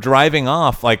they were driving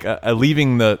off, like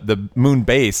leaving the moon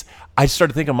base, I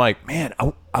started thinking, I'm like, man,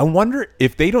 I wonder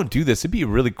if they don't do this. It'd be a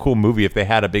really cool movie if they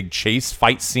had a big chase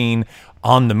fight scene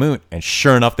on the moon. And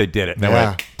sure enough, they did it. And they were Yeah.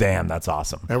 like, damn, that's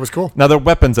awesome. That was cool. Now, their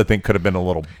weapons, I think, could have been a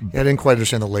little, I didn't quite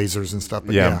understand the lasers and stuff,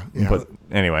 but yeah. But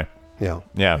anyway, Yeah.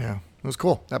 yeah. Yeah. It was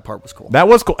cool. That part was cool. That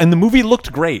was cool. And the movie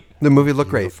looked great. The movie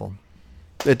looked great. Beautiful.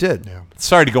 It did. Yeah.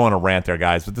 Sorry to go on a rant there,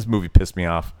 guys, but this movie pissed me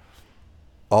off.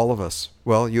 All of us.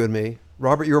 Well, you and me.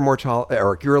 Robert, you were more tolerant.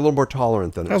 Eric, you're a little more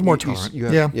tolerant than I was more you- you- tolerant. you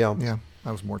have- yeah. yeah.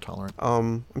 I was more tolerant.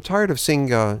 I'm tired of seeing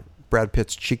Brad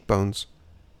Pitt's cheekbones.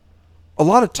 A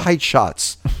lot of tight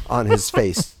shots on his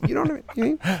face. You know what I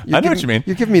mean? I know what you mean.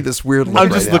 You're giving me this weird look I'm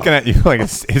right just now. looking at you like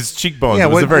his cheekbones. Yeah,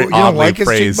 It was a very you don't oddly like his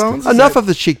phrased. cheekbones? Enough of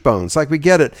the cheekbones. Like, we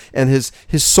get it. And his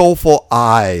soulful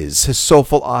eyes. His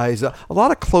soulful eyes. A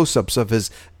lot of close-ups of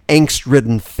his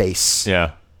angst-ridden face.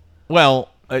 Yeah. Well,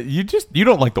 you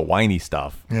don't like the whiny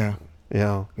stuff. Yeah.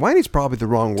 Yeah. Whiny's probably the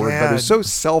wrong word, but it was so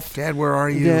self... Dad, where are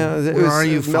you? Yeah, it where was are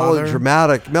you, Father?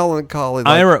 melodramatic, melancholy.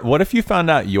 Like, Ira, what if you found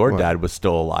out your dad was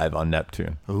still alive on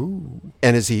Neptune?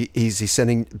 and is he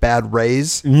sending bad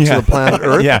rays Yeah. to the planet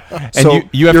Earth? Yeah. And So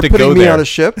you have you're to putting go me there. on a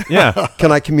ship? Yeah. Can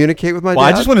I communicate with my Well,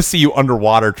 dad? I just want to see you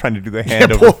underwater trying to do the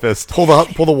hand over fist. Pull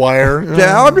the wire.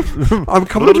 Dad, I'm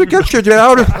coming to get you,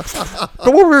 Dad.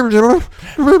 Come over here, Dad.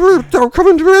 I'm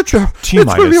coming to get you.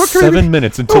 T-minus 7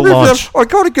 minutes until launch. I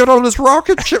got to get on this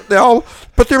rocket ship now,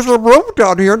 but there's a rope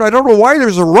down here, and I don't know why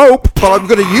there's a rope, but I'm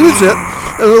going to use it.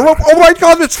 And the rope, oh my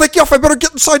God, it's thick off. I better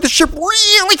get inside the ship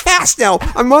really fast now.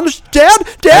 I'm on this. Dad,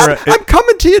 Ira, I'm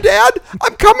coming to you, Dad.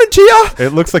 I'm coming to you.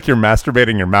 It looks like you're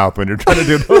masturbating your mouth when you're trying to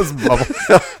do those bubbles.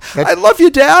 I love you,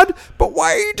 Dad, but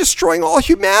why are you destroying all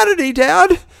humanity,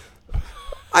 Dad?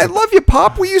 I love you,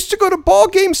 Pop. We used to go to ball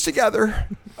games together.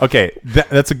 Okay,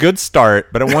 that's a good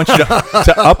start, but I want you to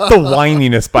up the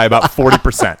whininess by about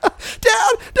 40%.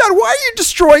 Dad, why are you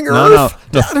destroying No,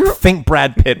 Earth? no. Think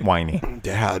Brad Pitt whiny.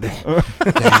 Dad,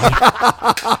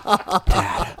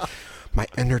 my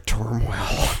inner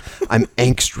turmoil. I'm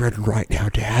angst-ridden right now,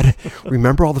 Dad.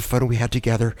 Remember all the fun we had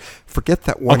together? Forget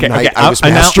that one night I was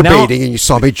masturbating and you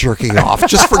saw me jerking off.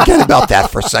 Just forget about that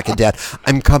for a second, Dad.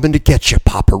 I'm coming to get you,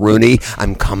 Papa Rooney.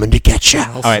 I'm coming to get you.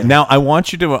 All right, now I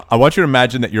want you to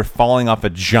imagine that you're falling off a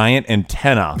giant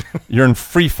antenna. You're in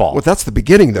free fall. Well, that's the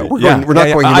beginning, though. We're not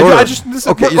going in I order. just, this is,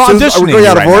 Okay, we're so auditioning. we're going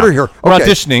out of right order now. here. We're Okay.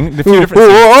 auditioning. A few different.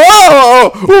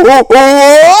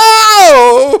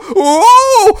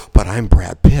 But I'm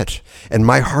Brad Pitt, and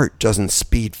my heart doesn't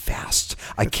speed fast.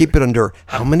 I keep it under,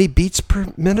 how many beats per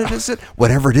minute is it?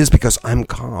 Whatever it is, because I'm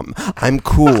calm. I'm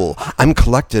cool. I'm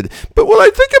collected. But when I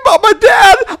think about my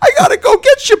dad, I gotta go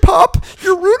get you, Pop.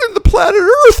 You're ruining the planet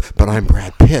Earth. But I'm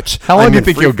Brad Pitt. How long I'm do you in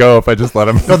think free- you'll go if I just let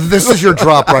him? No, this is your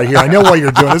drop right here. I know what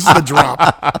you're doing. This is the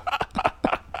drop.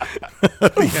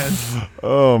 at the end.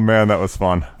 Oh man, that was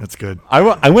fun. That's good. I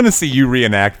want to see you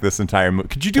reenact this entire movie.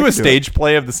 Could you do a stage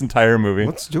play of this entire movie?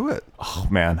 Let's do it. Oh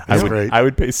man, That's great. I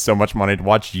would pay so much money to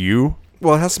watch you.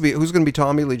 Well, it has to be. Who's going to be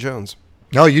Tommy Lee Jones?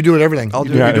 No, you do it. Everything. I'll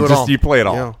you do it. You do it just all. you play it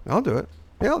all. Yeah, I'll do it.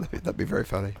 Yeah, that'd be very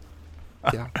funny.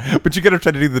 Yeah. But you got to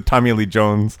try to do the Tommy Lee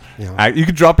Jones. Yeah. You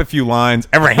could drop a few lines.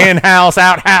 Every hen house,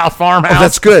 outhouse, farmhouse. Oh,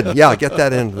 that's good. Yeah, get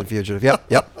that in the fugitive. Yep.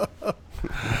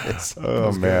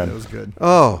 Oh man, That was good.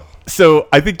 Oh, so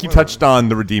I think you touched on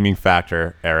the redeeming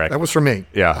factor, Eric. That was for me.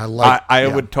 Yeah, I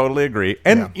would totally agree.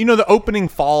 And the opening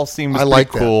fall seems I like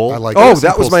pretty cool. that. I like oh, that.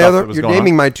 that was cool my stuff other. that was You're going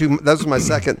naming on. my two. That was my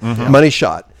second money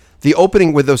shot. The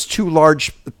opening with those two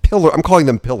large pillar. I'm calling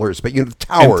them pillars, but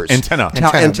towers. Antenna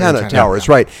Towers.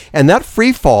 Right. And that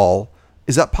free fall.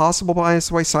 Is that possible by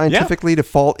this way scientifically to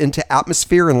fall into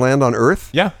atmosphere and land on Earth?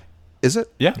 Yeah, Is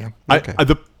it? yeah. Okay.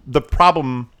 The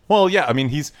problem. Well, yeah. I mean,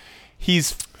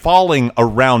 he's falling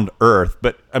around Earth,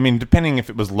 but I mean, depending if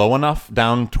it was low enough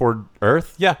down toward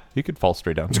Earth, yeah, he could fall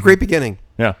straight down. It's a great beginning.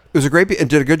 Yeah. It was a great and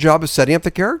did a good job of setting up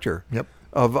the character. Yep.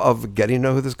 Of getting to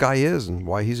know who this guy is and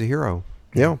why he's a hero.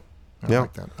 Yeah. I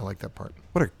like that. I like that part.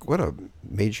 What a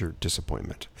major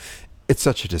disappointment. It's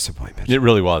such a disappointment. It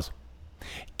really was.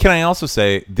 Can I also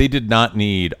say they did not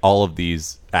need all of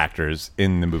these actors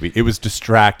in the movie? It was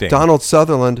distracting. Donald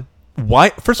Sutherland. Why?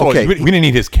 First of all, Okay. we didn't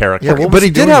need his character. Yeah, what was But he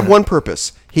he did doing have then? one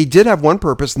purpose. He did have one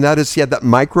purpose, and that is he had that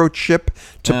microchip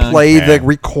to play the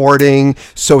recording.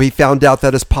 So he found out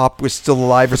that his pop was still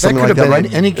alive or something could like have that. been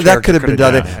Right? any that could have been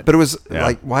done. character could have But it was Yeah.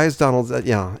 like, why is Donald?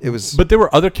 Yeah, it was. But there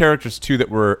were other characters too that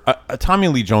were. Tommy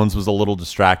Lee Jones was a little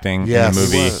distracting Yes. in the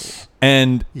movie, He was.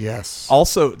 and Yes.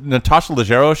 also Natasha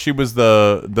Leggero. She was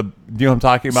the you know what I'm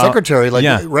talking about, Secretary, like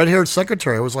yeah, red-haired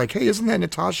secretary. I was like, hey, isn't that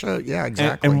Natasha? Yeah,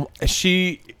 exactly. and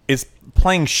she is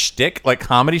playing shtick, like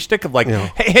comedy shtick of like, Yeah.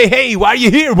 hey, why are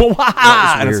you here? Well,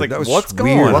 why? And it's weird. like, That was what's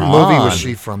weird. going What on? movie was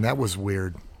she from? That was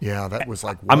weird. Yeah, that was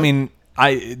like. I what? mean,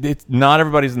 it's not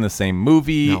everybody's in the same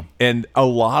movie, No. and a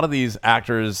lot of these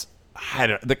actors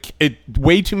had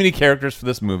way too many characters for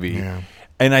this movie. Yeah.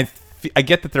 And I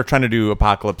get that they're trying to do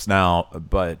Apocalypse Now,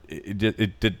 but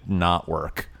it did not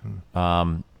work.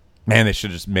 Man, they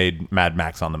should have just made Mad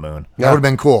Max on the moon. that would have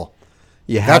been cool.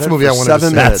 You had That's it a movie for I wanted to 7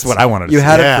 see. minutes. That's what I wanted to You see.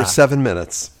 had Yeah. it for 7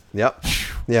 minutes. Yep.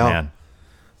 Yeah.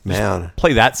 Man.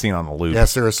 Play that scene on the loop. Yeah,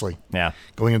 seriously. Yeah.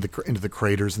 Going into the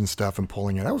craters and stuff and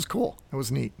pulling it. That was cool. That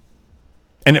was neat.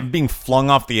 And it being flung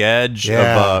off the edge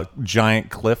Yeah. of a giant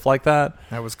cliff like that,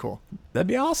 That was cool. that'd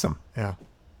be awesome. Yeah.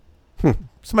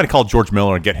 Somebody call George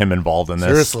Miller and get him involved in this.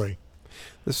 Seriously.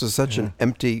 This is such an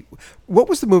empty. What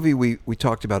was the movie we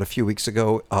talked about a few weeks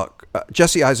ago?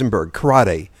 Jesse Eisenberg,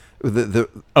 Karate. What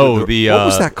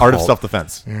was that called? Art of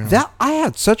Self-Defense. That I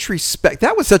had such respect.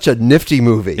 That was such a nifty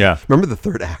movie. Yeah. Remember the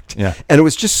third act? Yeah. And it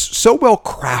was just so well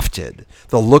crafted.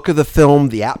 The look of the film,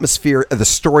 the atmosphere, the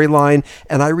storyline,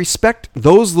 and I respect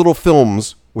those little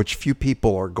films, which few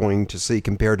people are going to see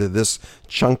compared to this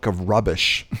chunk of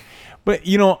rubbish. But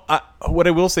what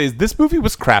I will say is this movie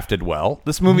was crafted well.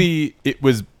 This movie it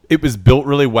was built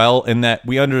really well in that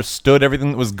we understood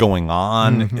everything that was going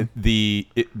on. The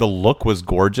look was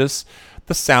gorgeous.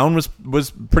 The sound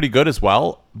was pretty good as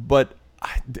well. But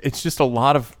it's just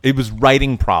it was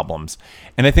writing problems,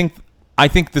 and I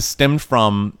think this stemmed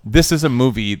from this is a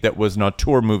movie that was an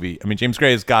auteur movie. I mean, James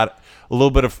Gray has got a little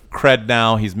bit of cred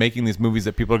now. He's making these movies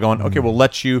that people are going, okay, we'll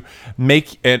let you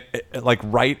make it, like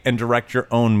write and direct your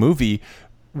own movie,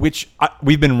 which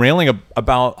we've been railing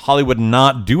about Hollywood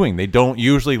not doing. They don't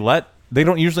usually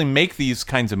make these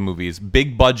kinds of movies,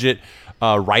 big budget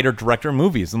writer director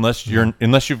movies, unless you're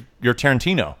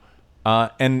Tarantino.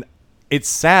 And it's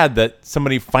sad that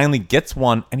somebody finally gets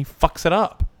one and he fucks it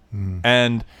up.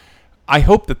 And I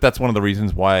hope that that's one of the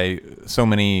reasons why so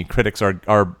many critics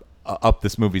are up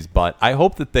this movie's butt. I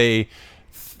hope that it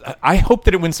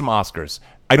wins some Oscars.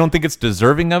 I don't think it's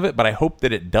deserving of it, but I hope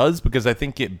that it does because I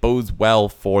think it bodes well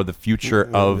for the future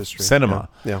of industry. cinema.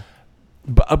 Yeah.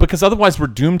 Because otherwise we're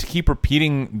doomed to keep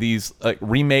repeating these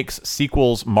remakes,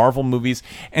 sequels, Marvel movies.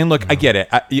 And look, I get it.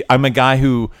 I'm a guy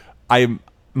who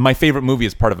my favorite movie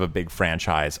is part of a big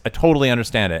franchise. I totally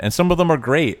understand it. And some of them are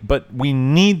great, but we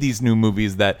need these new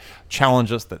movies that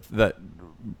challenge us, that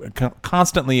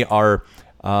constantly are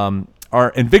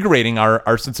invigorating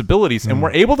our sensibilities, and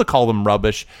we're able to call them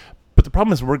rubbish. But the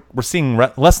problem is we're seeing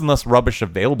less and less rubbish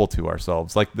available to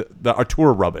ourselves, like the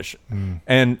auteur rubbish,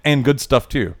 and good stuff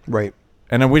too. Right.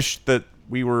 And I wish the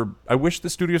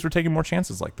studios were taking more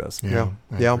chances like this. Yeah.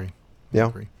 I Yeah. agree. Yeah. I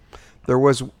agree. There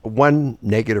was one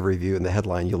negative review in the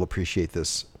headline. You'll appreciate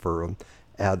this for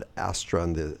Ad Astra,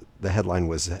 and the headline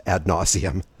was ad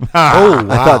nauseum. Oh,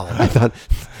 wow. I thought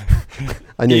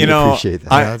I know You you know, appreciate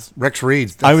that. Yeah, it's Rex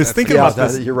Reed. I was thinking about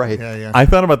this. You're right. Yeah, yeah. I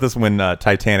thought about this when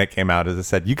Titanic came out. As I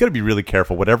said, you got to be really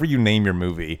careful whatever you name your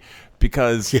movie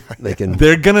because They can-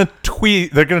 they're gonna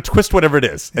twist whatever it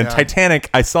is. And Yeah. Titanic,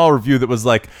 I saw a review that was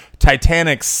like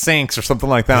Titanic sinks or something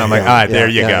like that. I'm like, all right, there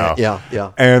you go.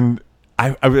 Yeah. And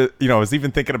I was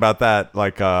even thinking about that,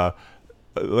 like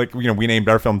we named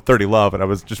our film 30 Love, and I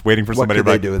was just waiting for somebody could to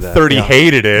they like do with that? 30 Yeah.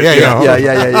 hated it. Yeah, you yeah.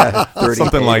 know? Yeah. 30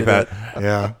 Something like hated that. it.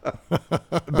 Yeah,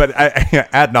 But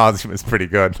ad nauseum is pretty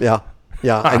good. Yeah.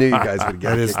 I knew you guys would get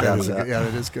that is kicked out of good. that. Yeah,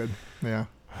 that is good. Yeah.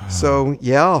 So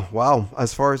wow.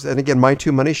 As far as, and again, my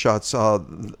two money shots,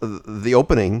 the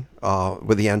opening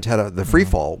with the antenna, the free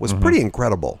fall was pretty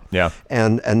incredible. Yeah.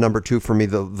 And number two for me,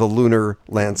 the lunar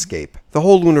landscape, the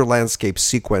whole lunar landscape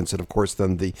sequence, and of course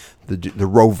then the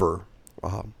rover.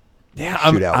 Yeah,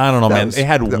 shootout. I don't know, That man. was- It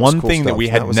had that was one cool thing that stuff. we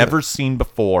That had was never it. seen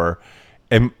before,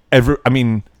 and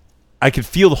I could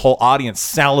feel the whole audience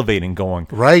salivating, going,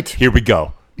 Right. here we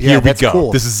go, Yeah, here we that's go.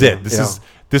 cool. This is it.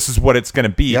 This is what it's going to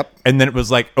be." Yep. And then it was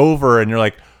like over, and you're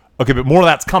like, "Okay, but more of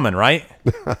that's coming, right?"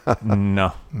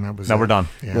 No, That was now it. we're done.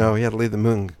 Yeah. No, he had to leave the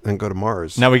moon and go to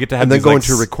Mars. Now we get to have and then these, go like,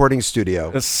 into a recording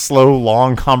studio. Slow,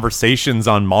 long conversations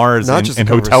on Mars, Not in, just in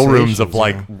hotel rooms of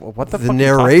conversations, like, what the The fuck?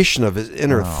 narration of his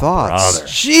inner thoughts. brother.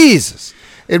 Jesus.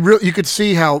 You could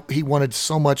see how he wanted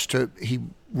so much he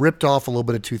ripped off a little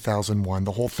bit of 2001,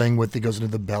 the whole thing with he goes into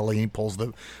the belly and he pulls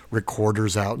the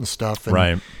recorders out and stuff. And,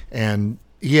 Right. And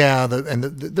yeah,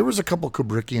 there was a couple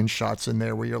Kubrickian shots in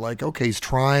there where you're like, okay, he's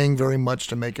trying very much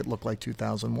to make it look like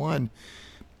 2001.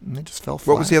 And it just fell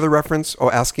flat. What was the other reference? Oh,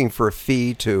 asking for a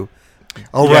fee to.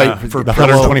 Oh, Yeah, right. For the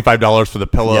pillow. $125 for the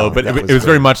pillow, Yeah, but that it was was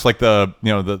very great. much like the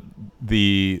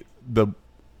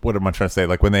what am I trying to say?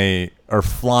 Like when they are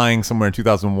flying somewhere in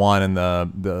 2001, and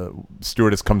the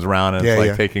stewardess comes around and Yeah, it's like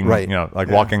yeah. taking, Right. like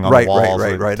walking on Right. the walls,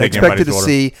 or I taking expected to everybody's order.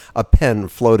 see a pen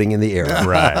floating in the air.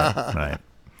 Right.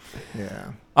 Yeah.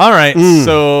 All right,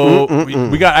 so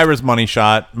we got Ira's money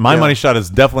shot. My money shot is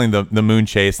definitely the moon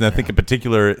chase, and I think in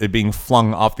particular it being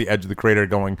flung off the edge of the crater,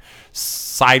 going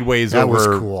sideways That over.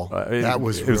 was cool. That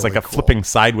was it was like really a cool. flipping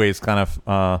sideways kind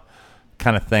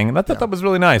of thing, and I thought that was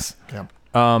really nice.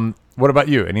 Yeah. What about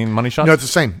you? Any money shots? No, it's the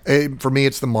same. For me,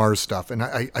 it's the Mars stuff. And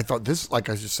I thought this, like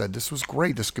I just said, this was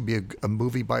great. This could be a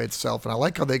movie by itself. And I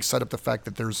like how they set up the fact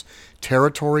that there's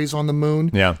territories on the moon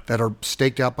that are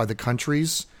staked out by the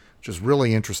countries, which is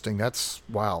really interesting. That's,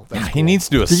 wow. That's He cool. needs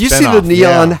to do a Did you see the spin-off.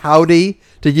 neon Yeah. howdy?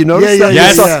 Did you notice Yeah, that? yeah,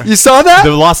 Yes. yeah. You saw that?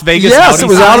 The Las Vegas Yes, howdy it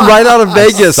was sign? right out of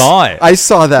Vegas. saw it. I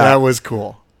saw that. That was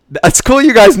cool. That's cool.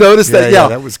 You guys noticed that? Yeah, Yeah,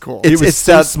 that was cool. It was It's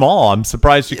so that small. I'm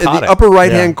surprised you in caught the it. upper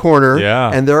right-hand Yeah. corner.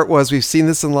 Yeah. And there it was. We've seen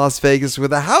this in Las Vegas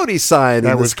with a howdy sign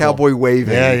That and was this cool. cowboy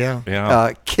waving.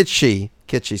 Yeah. Kitschy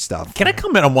stuff. Can I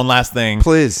comment on one last thing?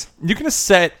 Please. You're going to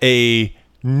set a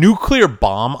nuclear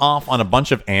bomb off on a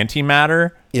bunch of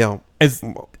antimatter.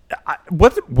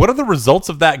 What are the results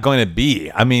of that going to be?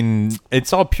 I mean,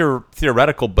 it's all pure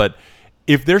theoretical, but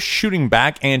if they're shooting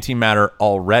back antimatter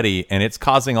already and it's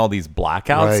causing all these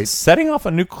blackouts, Right. setting off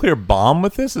a nuclear bomb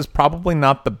with this is probably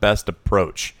not the best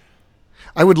approach.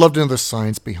 I would love to know the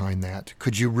science behind that.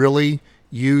 Could you really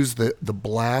use the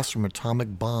blast from an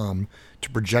atomic bomb to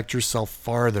project yourself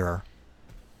farther?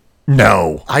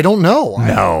 No. I don't know.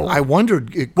 No. I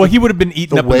wondered. Well, he would have been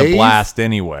eaten The up in the wave? blast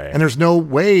anyway. And there's no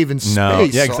wave in space. No.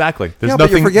 Yeah, so- exactly. There's Yeah, but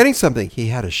nothing. you're forgetting something. He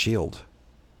had a shield.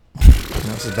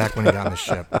 This is back when he got on the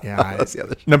ship. Yeah. That's the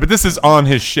other. No, but this is on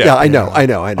his ship. Yeah, I know.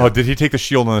 Oh, did he take the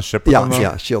shield on the ship with him, though?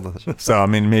 Yeah, shield on the ship. So, I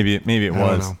mean, maybe it I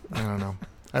was. don't know.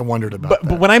 I wondered about But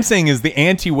that. what I'm saying is the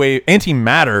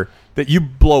antimatter that you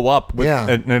blow up with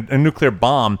Yeah. a nuclear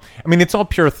bomb. I mean, it's all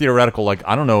pure theoretical. Like,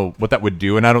 I don't know what that would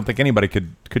do, and I don't think anybody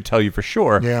could tell you for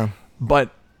sure. Yeah.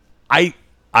 But I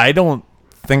don't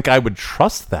think I would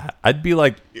trust that. I'd be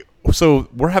like, so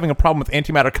we're having a problem with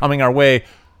antimatter coming our way,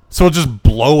 so we'll just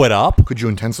blow it up. Could you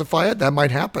intensify it? That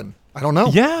might happen. I don't know.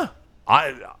 Yeah,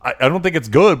 I don't think it's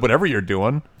good. Whatever you're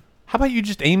doing, how about you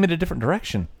just aim it a different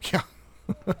direction? Yeah.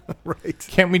 Right.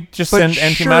 Can't we just But send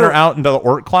antimatter sure- out into the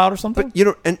Oort cloud or something? But, you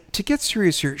know, and to get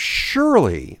serious here,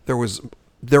 surely there was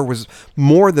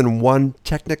more than one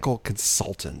technical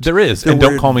consultant. There is, There and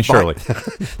were don't call me Shirley.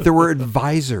 There were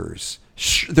advisors.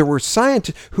 There were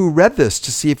scientists who read this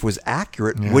to see if it was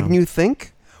accurate. Wouldn't you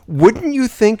think? Wouldn't you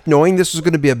think, knowing this was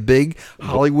going to be a big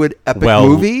Hollywood epic Well,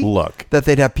 movie, look, that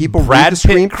they'd have people Brad read the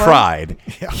Pitt screenplay? cried.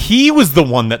 He was the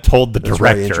one that told the That's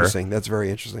very director. interesting. That's very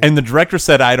interesting. And the director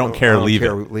said, I don't care, I don't leave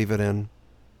care, it. Leave it in.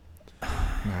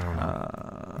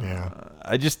 Yeah.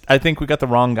 I think we got the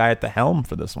wrong guy at the helm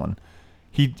for this one.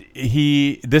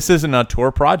 This isn't a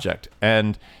tour project,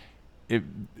 and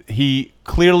he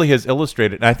clearly has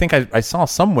illustrated. And I think I saw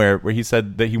somewhere where he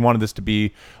said that he wanted this to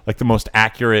be like the most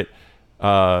accurate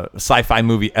sci-fi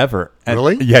movie ever. And,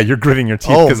 Really? Yeah, you're gritting your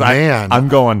teeth Oh, because man. I'm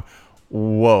going,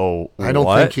 whoa. I don't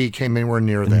think he came anywhere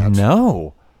near that.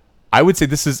 No. I would say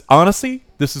this is one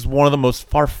of the most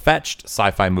far-fetched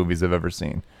sci-fi movies I've ever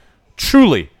seen.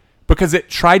 Truly. Because it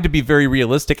tried to be very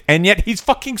realistic, and yet he's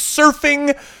fucking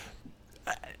surfing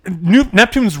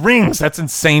Neptune's rings. That's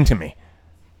insane to me.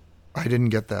 I didn't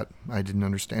get that. I didn't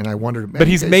understand. I wondered. But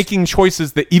he's making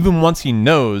choices that even once he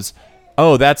knows,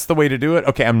 oh, that's the way to do it.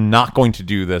 Okay, I'm not going to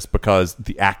do this because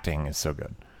the acting is so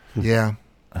good. Yeah.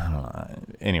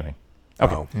 Anyway.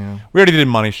 Okay. Wow. Yeah. We already did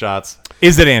money shots.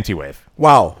 Is it anti-wave?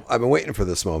 Wow, I've been waiting for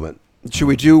this moment. Should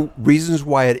we do reasons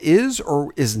why it is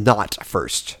or is not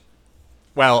first?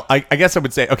 Well, I guess I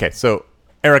would say, okay, so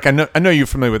Eric, I know you're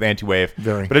familiar with anti-wave.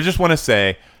 Very. But I just want to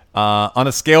say, on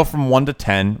a scale from 1 to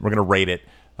 10, we're going to rate it.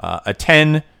 A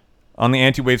 10 on the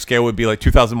anti-wave scale would be like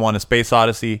 2001: A Space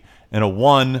Odyssey, and a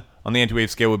 1 on the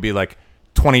anti-wave scale would be like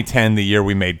 2010, the year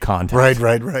we made Contact.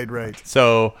 Right.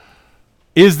 So,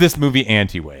 is this movie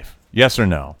anti-wave? Yes or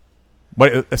no?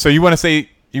 What? So you want to create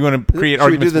Should we do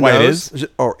arguments the why nose? it is?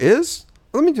 Or is?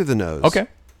 Let me do the nose. Okay.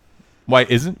 Why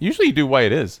isn't? Usually you do why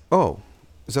it is. Oh,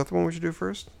 is that the one we should do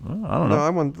first? I don't know.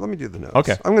 No, let me do the nose.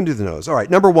 Okay. I'm going to do the nose. All right,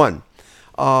 number 1.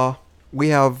 We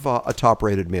have a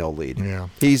top-rated male lead. Yeah.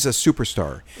 He's a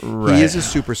superstar. Right. He is a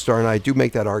superstar, and I do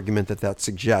make that argument that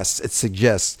suggests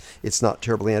it's not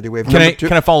terribly anti-wave.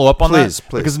 Can I follow up on that? Please.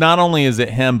 Because not only is it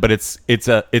him, but it's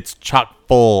chock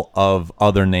full of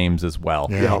other names as well.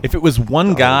 Yeah. If it was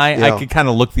one guy, yeah. I could kind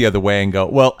of look the other way and go,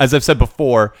 well, as I've said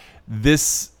before,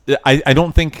 I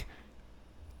don't think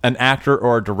an actor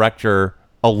or a director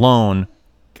alone,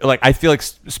 like, I feel like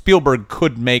Spielberg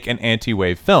could make an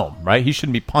anti-wave film, right? He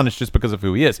shouldn't be punished just because of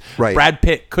who he is. Right. Brad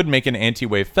Pitt could make an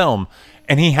anti-wave film,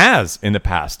 and he has in the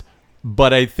past.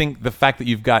 But I think the fact that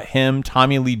you've got him,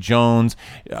 Tommy Lee Jones,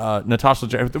 Natasha,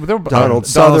 Donald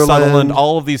Sutherland,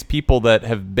 all of these people that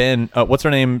have been, what's her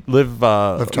name? Liv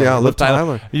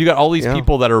Tyler. You got all these Yeah.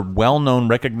 people that are well-known,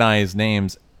 recognized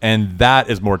names, and that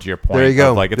is more to your point. There you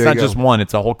go. Of, like, it's There not you go. just one;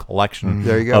 it's a whole collection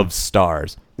There you go. of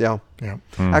stars. Yeah. Yeah.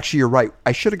 Actually, you're right.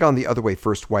 I should have gone the other way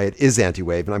first, why it is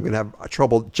anti-wave, and I'm going to have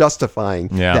trouble justifying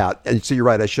that. And so you're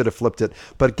right. I should have flipped it.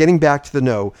 But getting back to the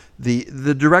no, the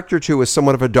director, too, is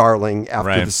somewhat of a darling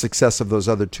after the success of those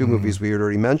other 2 movies we had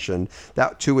already mentioned.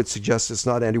 That, too, would suggest it's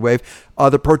not anti-wave.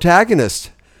 The protagonist,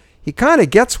 he kind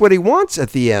of gets what he wants at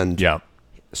the end. Yeah.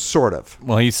 Sort of.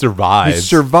 Well, he survives. He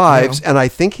survives, and I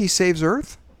think he saves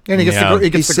Earth. And he gets Yeah. the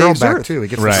girl saves back Earth. too. He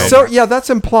gets Right. the girl So, back. yeah,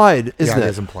 that's implied, isn't Yeah, it? it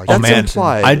is implied. That's Oh, man.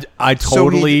 implied. I So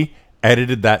totally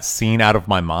edited that scene out of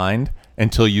my mind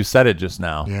until you said it just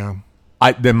now. Yeah.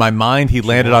 In my mind, he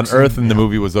landed on walks in, Earth and the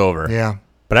movie was over. Yeah.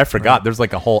 But I forgot. There's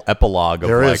like a whole epilogue of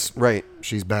There like, is. Right.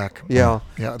 She's back. Yeah.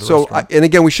 Yeah. The So, restaurant. and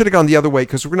again, we should have gone the other way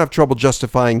because we're going to have trouble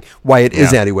justifying why it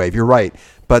is Yeah. anti-wave. You're right.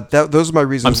 But those are my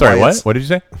reasons I'm sorry, why what? it's- What did you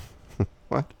say?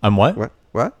 What? I'm what? What?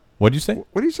 What? What did you say?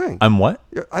 What are you saying? I'm what?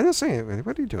 I didn't say anything.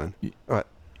 What are you doing? What?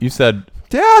 You said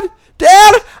Dad,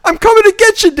 I'm coming to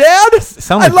get you, Dad.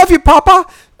 sounded I like- love you, Papa.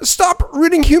 Stop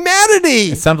ruining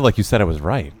humanity. it sounded like you said I was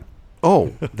right.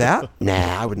 Oh, that?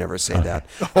 Nah, I would never say that.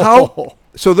 How?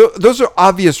 So those are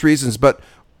obvious reasons, but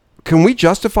can we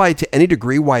justify to any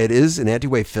degree why it is an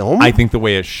anti-wave film? I think the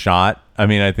way it's shot, I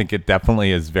mean, I think it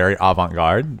definitely is very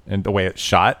avant-garde and the way it's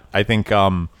shot. I think I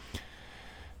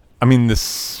mean,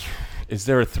 is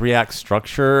there a 3-act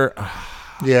structure?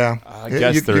 Yeah, I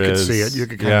guess you there could is. see it. You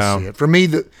could kind Yeah. of see it. For me,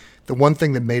 the one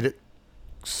thing that made it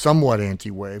somewhat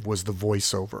anti-wave was the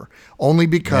voiceover, only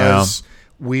because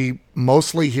we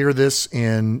mostly hear this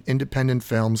in independent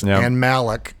films, Yeah. and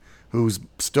Malick, who's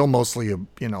still mostly a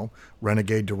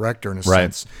renegade director in a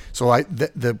Right. sense. So I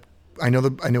know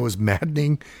it was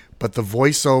maddening, but the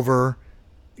voiceover,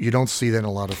 you don't see that in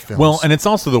a lot of films. Well, and it's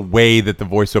also the way that the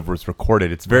voiceover is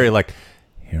recorded. It's very like,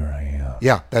 here I am.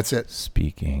 yeah, that's it.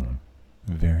 Speaking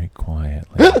very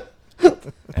quietly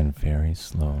and very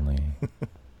slowly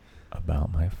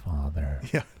about my father.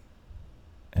 Yeah.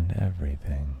 And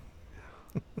everything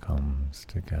comes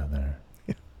together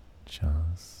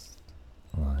just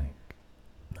like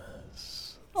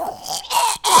this.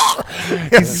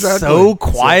 He's so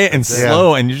quiet and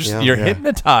slow, and you're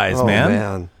hypnotized, oh,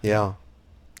 man. Yeah.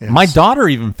 My daughter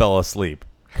even fell asleep.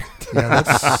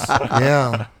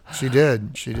 Yeah, she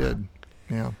did.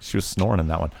 Yeah. She was snoring in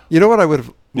that one. You know what I would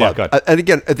have Yeah, loved? go ahead. And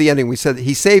again, at the ending, we said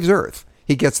he saves Earth.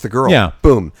 He gets the girl. Yeah.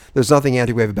 Boom. There's nothing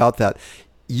anti-wave about that.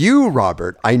 you,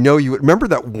 Robert, I know you remember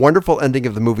that wonderful ending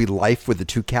of the movie Life with the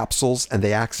two capsules and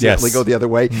they accidentally Yes. go the other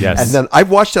way. Yes. And then I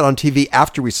watched it on TV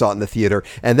after we saw it in the theater,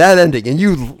 and that ending, and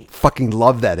you fucking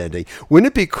love that ending. Wouldn't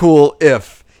it be cool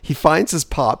if he finds his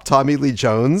pop, Tommy Lee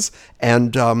Jones,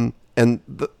 and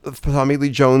Tommy Lee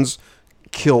Jones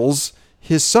kills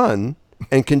his son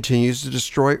and continues to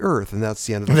destroy Earth, and that's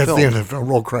the end of the That's film. the end of the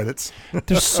roll credits.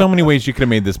 There's so many ways you could have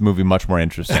made this movie much more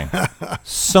interesting.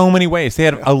 So many ways. They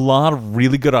had a lot of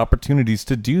really good opportunities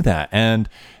to do that, and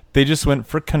they just went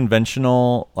for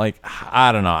conventional. Like,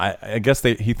 I don't know. I guess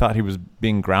he thought he was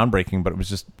being groundbreaking, but it was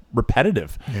just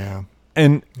repetitive. Yeah.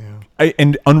 And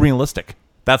unrealistic.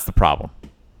 That's the problem.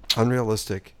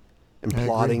 Unrealistic and I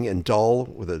plotting and dull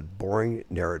with a boring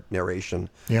narration.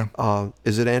 Yeah.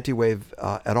 Is it anti-wave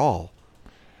at all?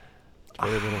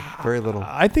 Very little. Very little.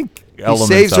 I think He elements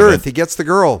saves of Earth. it- He gets the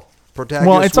girl. Protagonist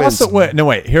Well, it's wins. also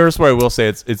wait. Here's where I will say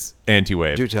it's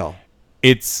anti-wave. Do tell.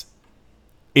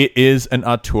 It is an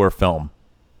auteur film,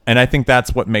 and I think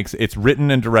that's what makes it's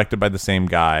written and directed by the same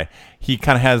guy. He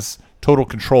kind of has total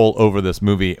control over this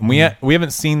movie, and we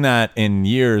haven't seen that in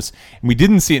years. And we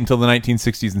didn't see it until the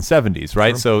 1960s and 70s,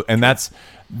 right? So, and that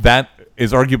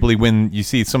is arguably when you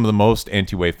see some of the most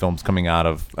anti-wave films coming out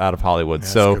of Hollywood.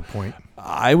 That's so a good point.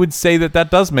 I would say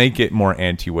that does make it more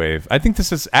anti-wave. I think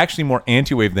this is actually more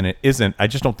anti-wave than it isn't. I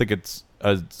just don't think it's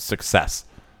a success.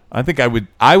 I think I would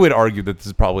argue that this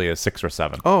is probably a 6 or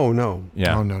 7. Oh no.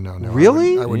 Yeah. Oh, no.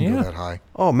 Really? I wouldn't Yeah. go that high.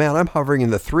 Oh man, I'm hovering in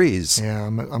the 3s. Yeah,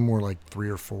 I'm more like 3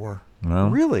 or 4. No.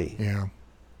 Really? Yeah.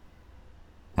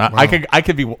 I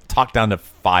could be talked down to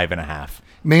 5.5.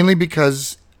 Mainly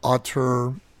because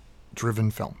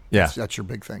auteur-driven film. Yeah. That's your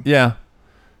big thing. Yeah.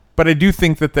 But I do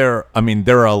think that there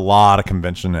are a lot of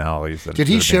conventionalities. Did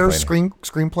he share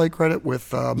screenplay credit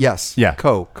with? Yes. Yeah.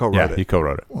 Co-wrote Yeah, it. he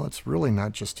co-wrote it. Well, it's really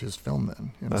not just his film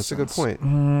then. in That's a good sense.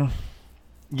 point.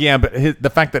 Yeah, but the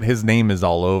fact that his name is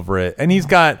all over it, and he's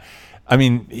kind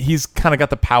of got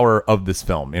the power of this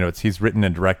film. You know, he's written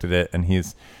and directed it, and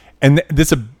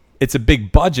it's a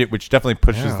big budget, which definitely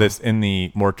pushes this in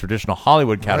the more traditional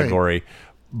Hollywood category.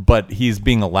 But he's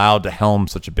being allowed to helm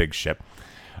such a big ship.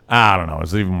 I don't know.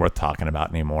 Is it even worth talking about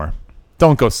anymore?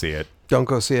 Don't go see it. Don't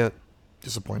go see it.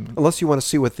 Disappointment. Unless you want to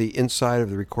see what the inside of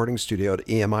the recording studio at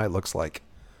EMI looks like.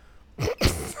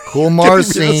 Cool Mars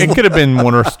scene. It could have been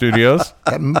Warner Studios.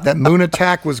 That moon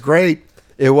attack was great.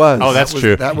 It was. Oh, that's was-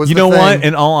 true. that was you the know what? thing.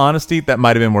 In all honesty, that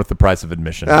might have been worth the price of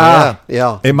admission. Yeah.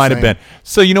 It might have saying. been.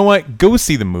 So you know what? Go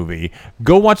see the movie.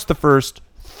 Go watch the first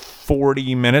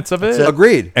 40 minutes of it.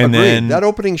 Agreed. And Agreed. then that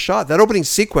opening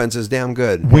sequence is damn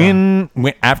good. when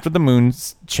after the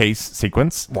moon's chase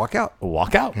sequence, Walk out.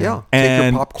 walk out. Yeah. Take your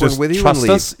And popcorn just with you and trust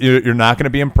leave. us. You're not going to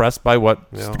be impressed by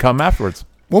what's to come afterwards.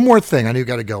 One more thing. I know you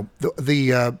got to go.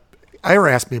 The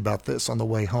Ira asked me about this on the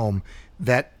way home.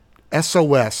 That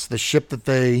SOS, the ship that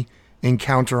they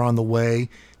encounter on the way,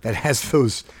 that has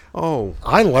those. Oh.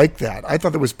 I like that. I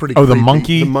thought that was pretty. Oh, the creepy.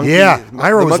 monkey? The monkey. Yeah,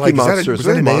 Ira the was monkey like, monsters. was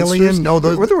that an Monsters? alien? No,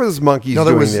 what were those monkeys no,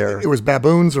 there doing was there? it was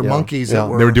baboons or Yeah. monkeys Yeah. that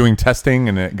were. They were doing testing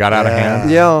and it got out of hand.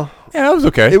 Yeah. Yeah, it was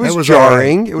okay. It was was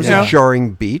jarring. all right. It was Yeah. a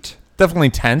jarring beat. definitely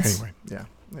tense. Anyway, yeah,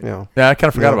 Yeah. Yeah, I kind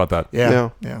of forgot Yeah. about that. yeah.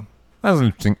 Yeah. That was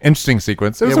an interesting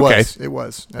sequence. It was It okay. was. It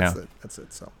was. That's Yeah. it. That's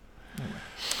it. So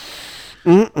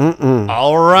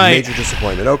All right. Major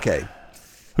disappointment. Okay.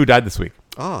 Who died this week?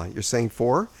 You're saying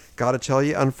 4? Gotta tell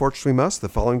you, unfortunately must. The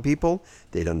following people,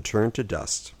 they done turned to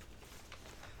dust.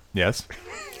 Yes.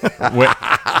 Wait.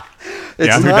 It's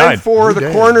Yeah, who time died? for Who the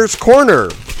died? Corner's Corner.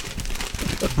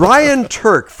 Brian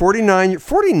Turk,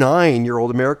 49-year-old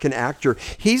American actor.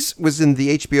 He was in the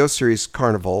HBO series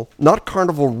Carnival, not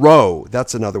Carnival Row.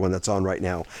 That's another one that's on right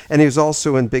now. And he was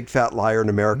also in Big Fat Liar and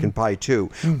American Pie 2.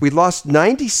 We lost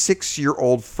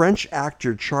 96-year-old French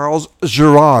actor Charles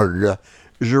Girard.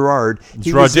 He Gerard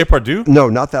was- Depardieu? No,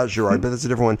 not that Girard, but that's a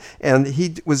different one. And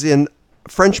he was in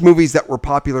French movies that were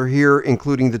popular here,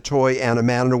 including The Toy and A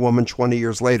Man and a Woman 20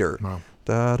 years later. Wow.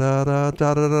 Da, da, da,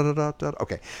 da, da, da, da, da.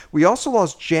 Okay. We also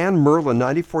lost Jan Merlin,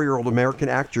 94-year-old American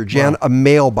actor. Jan, a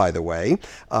male, by the way.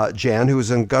 Jan, who was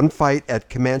in Gunfight at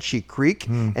Comanche Creek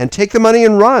and Take the Money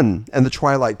and Run and The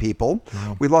Twilight People.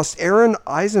 We lost Aaron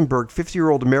Eisenberg,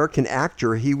 50-year-old American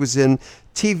actor. He was in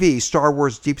TV, Star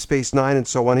Wars, Deep Space Nine, and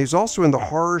so on. He's also in The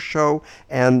Horror Show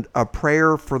and A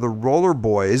Prayer for the Roller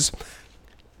Boys.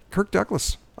 Kirk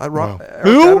Douglas. Eric, I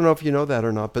don't know if you know that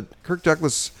or not, but Kirk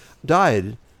Douglas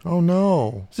died. oh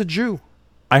no. He's a Jew.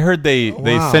 I heard they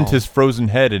Wow. sent his frozen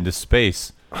head into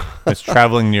space It's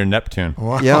traveling near Neptune.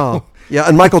 Wow. Yeah. Yeah,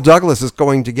 and Michael Douglas is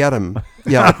going to get him.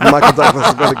 Yeah, Michael Douglas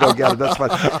is going to go get him. That's fine.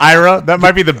 Ira, that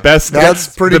might be the best.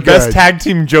 That's pretty the best good. tag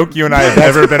team joke you and I have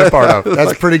ever been a part of.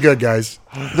 That's pretty good, guys.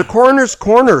 The Coroner's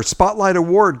Corner Spotlight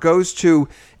Award goes to,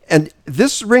 and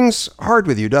this rings hard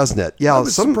with you, doesn't it? Yeah, I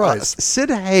was surprised. Sid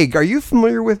Haig. Are you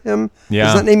familiar with him? Yeah.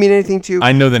 Does that name mean anything to you?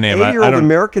 I know the name. I 80-year-old don't-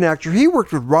 American actor. He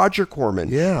worked with Roger Corman.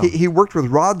 Yeah. He worked with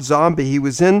Rod Zombie. He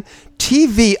was in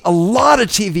TV, a lot of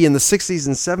TV in the 60s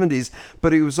and 70s,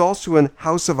 but he was also in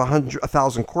House of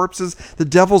 1,000 Corpses, The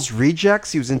Devil's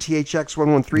Rejects. He was in THX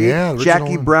 1138, Yeah, original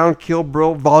Jackie one. Brown, Kill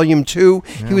Bill, Volume 2.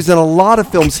 He was in a lot of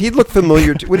films. He'd look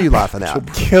familiar to. What are you laughing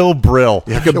at? Kill Brill.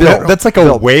 Kill That- Brill. That's like a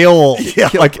Bill. whale. Yeah.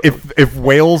 Like if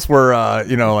whales were,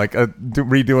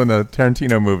 redoing the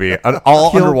Tarantino movie,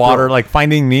 all Kill underwater, Brill. like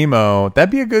Finding Nemo.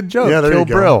 That'd be a good joke. Yeah, there Kill you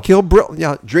go. Brill. Kill Brill.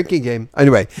 Yeah, drinking game.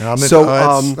 Anyway, That's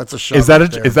a shot. Is that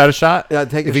right there. is that a shot? yeah,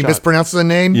 take If a he shot. mispronounces the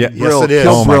name, Yeah. yes, Brill, it is.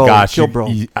 Kill Oh my Brill, gosh, Kill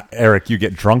Brill. Eric, you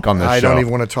get drunk on this I show. don't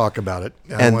even want to talk about it. I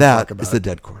don't And want to talk that about is the it.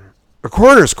 dead corner. A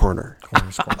Coroner's Corner.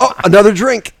 Oh, another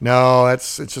drink. No,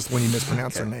 it's just when you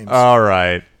mispronounce their names. All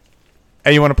right.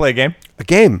 Hey, you want to play a game? A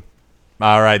game.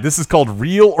 All right, this is called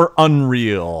Real or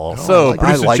Unreal. So, I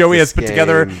producer like Joey this has put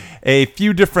together game. a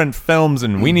few different films,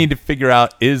 and we need to figure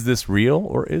out, is this real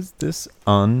or is this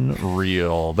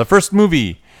unreal? The first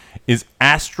movie is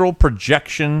Astral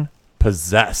Projection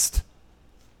Possessed.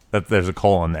 There's a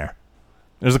colon there.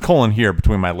 There's a colon here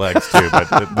between my legs, too,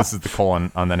 but this is the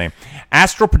colon on the name.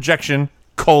 Astral Projection,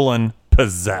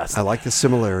 Possessed. I like the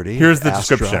similarity. Here's the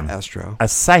Astra, description. Astro. A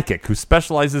psychic who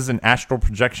specializes in astral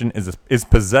projection is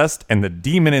possessed, and the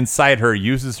demon inside her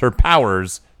uses her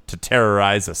powers to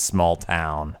terrorize a small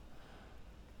town.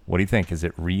 What do you think? Is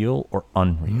it real or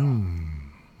unreal?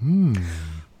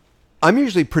 I'm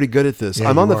usually pretty good at this. Yeah,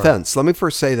 I'm on you the are. fence. Let me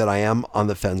first say that I am on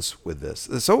the fence with this.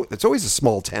 So it's always a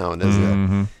small town,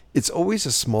 isn't it? It's always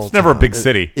a small. It's never a town. big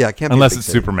city. Yeah, it can't Unless be a big it's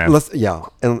city. Superman. Unless, yeah,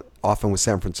 and often with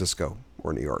San Francisco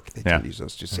or New York, they Yeah. tend to use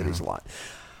those two cities a lot.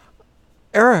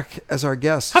 Eric, as our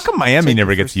guest, How come Miami take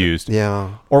never the gets first- used? Yeah,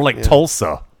 Or like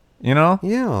Tulsa, you know?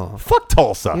 yeah, Fuck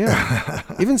Tulsa. yeah.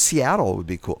 Even Seattle would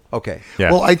be cool. Okay.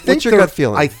 Yeah. Well, I think What's your gut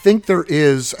feeling? I think there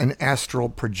is an astral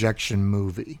projection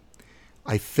movie.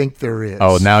 I think there is.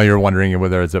 Oh, now you're wondering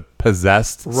whether it's a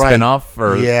possessed Right. spinoff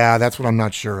or Yeah, that's what I'm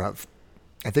not sure of.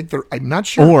 I'm not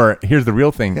sure. Or here's the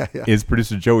real thing: Yeah. is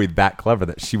producer Joey that clever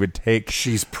that she would take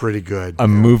She's pretty good. a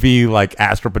movie like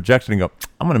Astral Projection and go,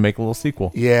 "I'm going to make a little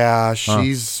sequel." Yeah,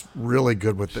 she's really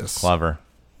good with this. Clever.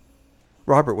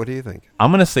 Robert, what do you think?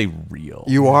 I'm going to say real.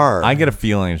 You are. I get a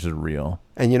feeling it's just real.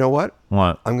 And you know what?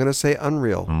 What? I'm going to say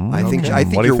unreal. I think okay. I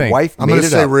think What do you your think? wife I'm made going to it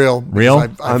say up. real. because Real?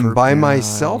 I've I'm heard- by yeah,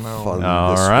 myself I don't know. on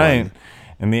All this right. one.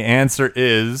 And the answer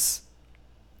is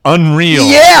unreal.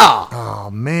 Yeah. Oh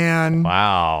man.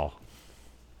 Wow.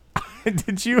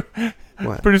 Did you?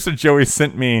 What? Producer Joey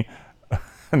sent me.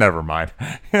 Never mind.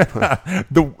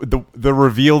 the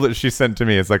reveal that she sent to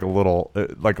me is like a little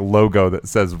like a logo that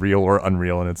says real or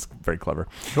unreal, and it's very clever.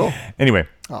 Cool. Anyway.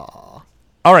 All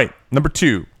right. Number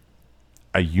 2.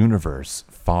 A universe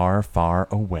far, far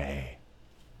away.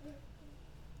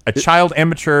 A child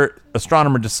amateur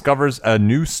astronomer discovers a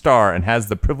new star and has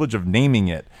the privilege of naming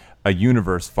it a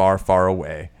universe far, far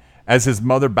away. As his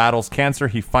mother battles cancer,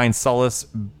 he finds solace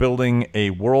building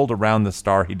a world around the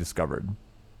star he discovered.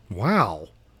 Wow.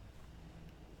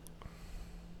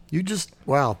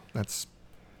 Wow. That's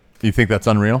Do you think that's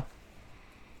unreal?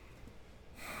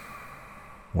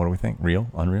 What do we think? Real?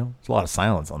 Unreal? There's a lot of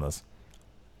silence on this.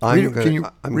 I'm read, gonna, can you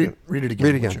I'm read, gonna- read it again?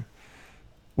 Read would again. you?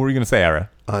 What were you going to say, Ara?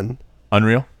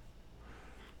 Unreal?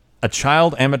 A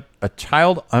child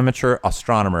amateur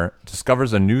astronomer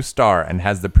discovers a new star and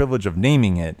has the privilege of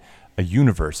naming it a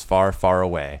universe far, far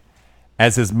away.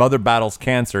 As his mother battles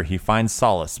cancer, he finds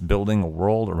solace building a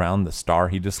world around the star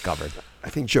he discovered. I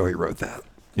think Joey wrote that.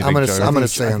 You I'm think, going Joey? to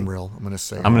say unreal. I'm going to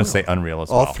say. I'm going to say unreal as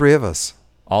All well. three of us.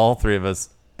 All three of us.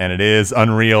 And it is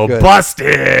unreal. Good.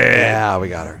 Busted! Yeah, we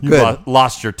got her. You Good.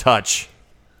 lost your touch.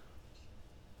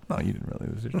 No, you didn't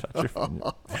really lose your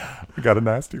touch. We got a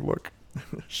nasty look.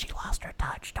 She lost her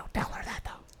touch. Don't tell her that,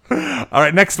 though. All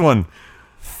right, next one.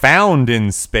 Found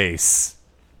in Space.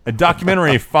 A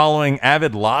documentary following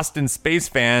avid Lost in Space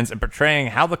fans and portraying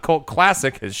how the cult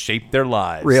classic has shaped their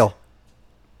lives. Real.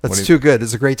 That's too good.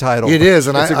 It's a great title. It is,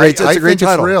 and it's I a great, I it's a great think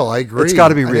title. it's real. I agree. It's got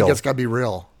to be I real. think it's got to be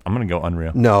real. I'm going to go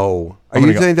unreal. No. Are I'm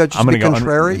you gonna saying go- that just I'm to be gonna go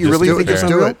contrary? You just really do it think it's there.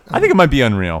 Do unreal? it. I think it might be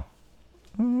unreal.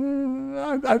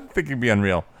 I think it'd be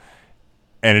unreal.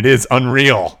 And it is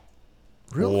unreal.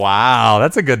 Really? Wow,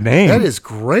 that's a good name. That is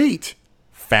great.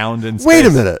 Found in Space. Wait a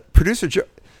minute. Producer Joe.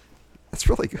 That's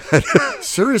really good.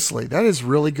 Seriously, that is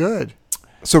really good.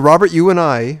 So Robert, you and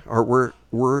I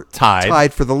we're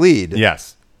tied for the lead.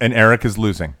 Yes. And Eric is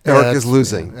losing. Eric that's- is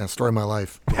losing. Yeah, story of my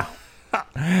life.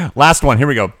 Last one. Here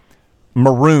we go.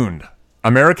 Marooned.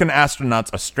 American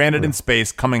astronauts are stranded in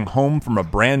space coming home from a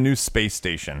brand new space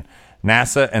station.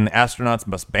 NASA and the astronauts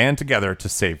must band together to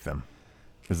save them.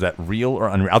 Is that real or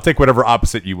unreal? I'll take whatever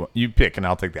opposite you pick, and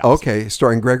I'll take the opposite. Okay,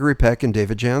 starring Gregory Peck and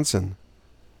David Jansen.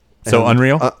 So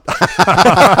unreal?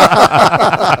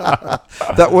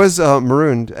 That was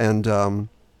Marooned, and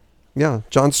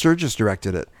John Sturgis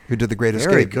directed it, who did The Great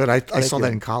Very Escape. good. I Thank saw you.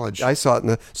 that in college. I saw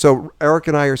it. So Eric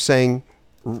and I are saying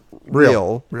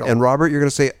real, Real. and Robert, you're going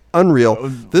to say unreal.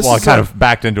 This Well, I is kind of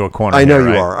backed into a corner. I know here,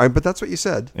 you right? are, but that's what you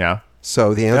said. Yeah.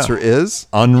 So the answer is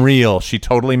Unreal. She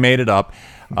totally made it up.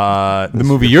 The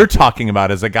movie you're talking about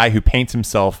is a guy who paints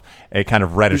himself a kind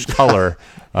of reddish color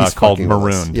he's called fucking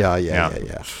with us. Marooned.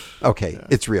 Yeah. Okay,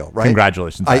 it's real, right?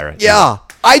 Congratulations, Ira.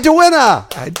 I do winner.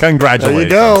 Congratulations. There you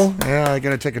go. Yeah, I got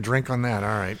to take a drink on that. All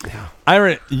right.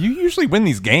 Ira, you usually win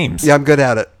these games. Yeah, I'm good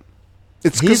at it.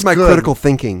 It's because He's my good. critical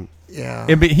thinking. Yeah.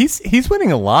 Yeah, but he's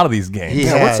winning a lot of these games.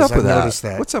 Yeah, has. what's up with I've that? noticed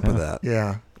that. What's up with that?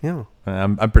 Yeah. Yeah.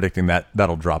 I'm predicting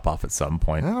that'll drop off at some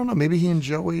point. I don't know. Maybe he and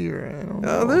Joey or I don't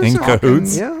know. there's In a-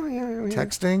 cahoots? Yeah.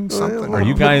 Texting something. Are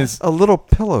you guys? A little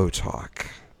pillow talk.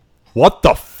 What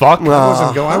the fuck?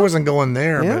 I wasn't going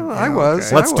there. Yeah, but, I was.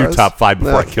 okay. Let's do was. top 5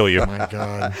 before I No. kill you. Oh my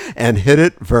God. And hit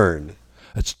it, Vern.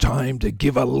 It's time to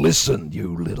give a listen,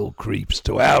 you little creeps,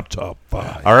 to our top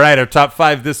 5. All right, our top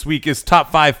 5 this week is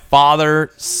top 5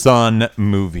 father-son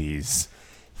movies.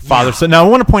 Father-son. Now, I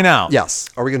want to point out. Yes.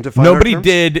 Are we going to define our Nobody terms?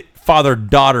 did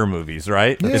father-daughter movies,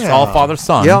 right? It's Yeah. all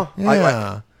father-son. Yeah.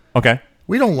 Yeah. Okay.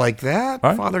 We don't like that.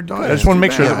 All right. Father daughter. I just want to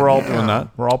make sure Too that we're all bad. doing that.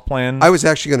 We're all playing. I was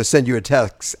actually going to send you a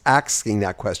text asking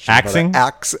that question. Axing?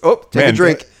 Take Man, a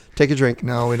drink. Take a drink.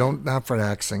 No, we don't. Not for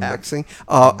axing. but- Axing?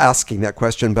 Asking that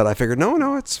question, but I figured,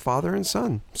 no, it's father and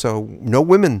son. So no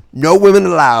women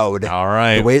allowed. All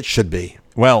right. The way it should be.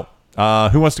 Well,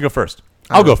 who wants to go first?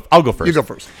 I'll go first. You go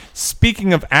first.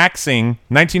 Speaking of axing,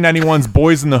 1991's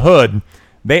Boys in the Hood,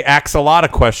 they axe a lot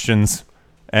of questions,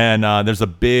 and there's a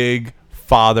big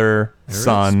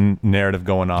father-son narrative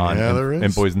going on Yeah, there is.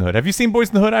 in Boys in the Hood. Have you seen Boys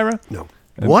in the Hood, Ira? No.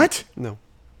 What? No.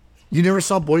 You never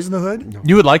saw Boys in the Hood?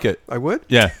 You would like it. I would?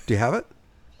 Yeah. Do you have it?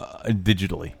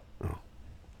 Digitally.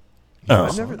 I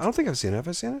don't think I've seen it. Have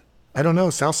I seen it? I don't know.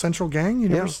 South Central Gang? You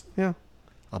never? Yeah.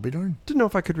 I'll be darned. Didn't know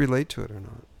if I could relate to it or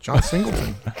not. John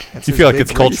Singleton. That's You his feel like big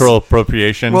it's cultural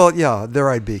appropriation? Well, yeah, there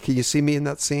I'd be. Can you see me in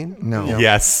that scene? No.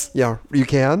 Yes. Yeah, you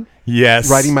can. Yes.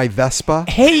 Riding my Vespa.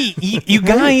 Hey, you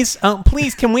guys,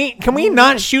 please, can we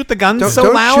not shoot the guns so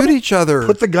Don't loud? shoot each other.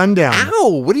 Put the gun down.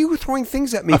 Ow! What are you throwing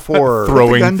things at me for?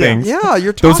 Throwing gun down. things. Yeah,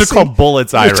 you're tossing. Those are called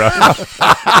bullets, Ira.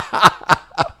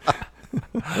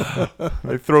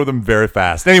 I throw them very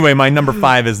fast. Anyway, my number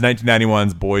 5 is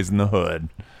 1991's Boys in the Hood.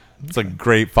 It's a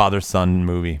great father-son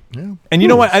movie. Yeah. And you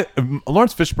know what?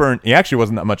 Lawrence Fishburne, he actually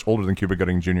wasn't that much older than Cuba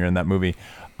Gooding Jr. in that movie.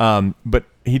 But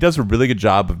he does a really good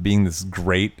job of being this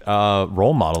great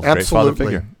role model, great father Absolutely.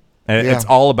 figure. And Yeah. it's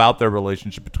all about their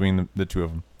relationship between the two of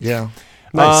them. Yeah.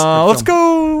 Let's go.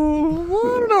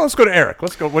 I don't know. Let's go to Eric.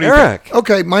 Let's go. What do you think? Eric.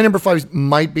 Okay, my number 5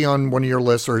 might be on one of your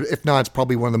lists, or if not, it's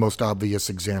probably one of the most obvious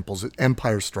examples.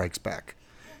 Empire Strikes Back.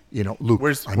 You know, Luke,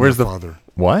 Where's I'm your the father.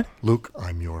 What? Luke,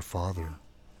 I'm your father.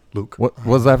 Luke, What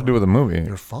does that have to do with the movie?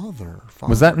 your father.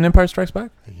 Was that in Empire Strikes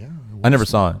Back? Yeah. I never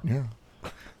saw it. Yeah.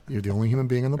 You're the only human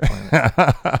being on the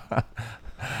planet.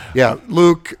 Yeah,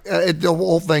 Luke, the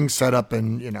whole thing's set up,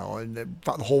 and, you know, and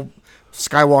the whole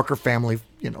Skywalker family,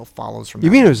 you know, follows from You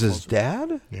that mean it point was his forward.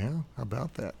 dad? Yeah, how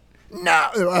about that? No,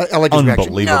 I like his reaction.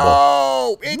 Unbelievable.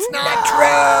 No, it's not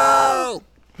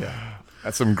true.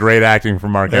 That's some great acting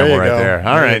from Mark There Hamill you right go. there.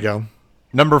 All There right. you go.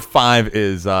 Number 5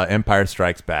 is Empire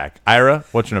Strikes Back. Ira,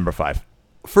 what's your number 5?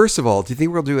 First of all, do you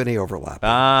think we'll do any overlap?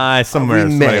 Somewhere.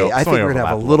 we may. I think we're going to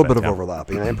have a little bit of yeah.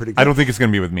 overlapping. I'm pretty good. I don't think it's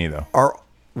going to be with me, though.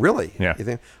 Really? Yeah. You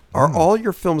think? Are all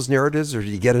your films narratives, or do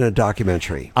you get in a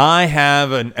documentary? I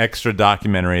have an extra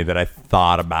documentary that I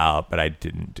thought about, but I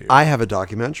didn't do. I have a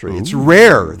documentary. It's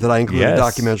rare that I include Yes. a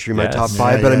documentary in my Yes. top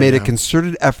 5, Yeah, but I yeah, made a yeah.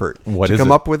 concerted effort What to is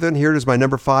come it? up with it. And here it is my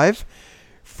number 5,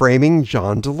 Framing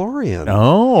John DeLorean.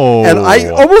 Oh. And I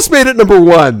almost made it number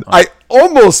 1. I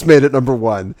almost made it number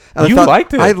 1. And You I thought,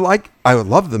 liked it. I would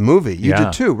love the movie. You Yeah.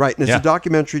 did too, right? And it's Yeah. a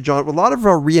documentary, John, with a lot of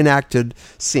reenacted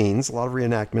scenes, a lot of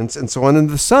reenactments, and so on. And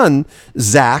the son,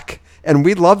 Zach, and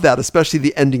we love that, especially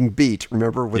the ending beat.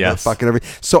 Remember with Yes. the fucking everything.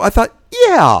 So I thought,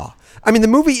 yeah. I mean, the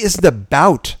movie isn't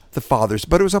about the fathers,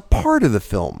 but it was a part of the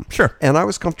film. Sure. And I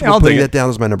was Yeah, comfortable I'll putting dig that down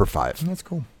as my number 5. That's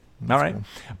cool. All right.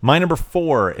 My number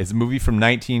 4 is a movie from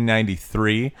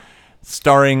 1993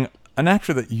 starring an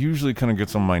actor that usually kind of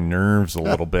gets on my nerves a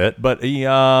little bit, but he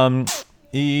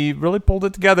really pulled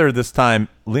it together this time.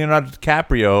 Leonardo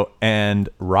DiCaprio and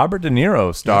Robert De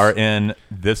Niro star in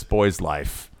This Boy's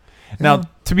Life. Now,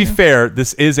 to be fair,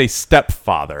 this is a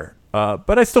stepfather,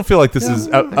 but I still feel like this is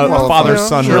a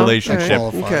father-son relationship.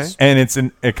 Okay. And it's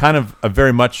a kind of a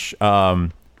very much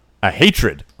a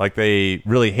hatred. Like, they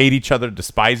really hate each other,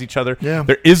 despise each other. Yeah.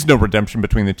 There is no redemption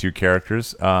between the two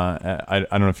characters. I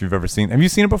don't know if you've ever seen. Have you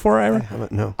seen it before, Ira? I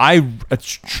haven't, no.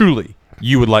 Truly,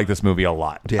 you would like this movie a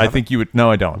lot. Do you I have think you would. No,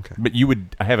 I don't. Okay. But you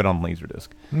would. I have it on Laserdisc.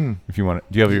 If you want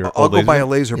it. Do you have your? I'll old go buy a Laserdisc?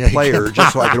 laser Yeah, you player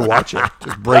just so I can watch it.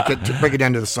 Just break it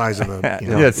down to the size of the.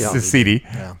 Yeah, it's a CD.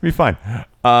 It'd be fine.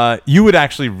 You would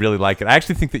actually really like it. I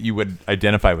actually think that you would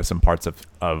identify with some parts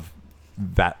of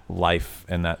that life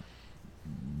and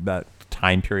that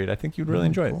time period. I think you'd really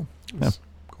enjoy it. Yeah.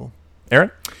 Cool.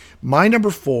 Eric? My number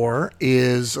 4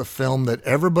 is a film that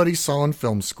everybody saw in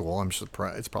film school. I'm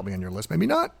surprised it's probably on your list. Maybe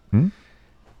not.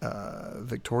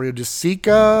 Vittorio De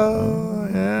Sica,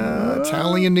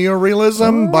 Italian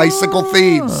neorealism, Bicycle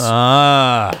Thieves.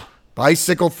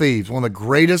 Bicycle Thieves, one of the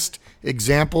greatest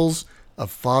examples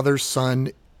of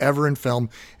father-son ever in film.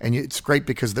 And it's great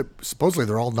because supposedly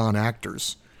they're all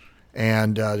non-actors.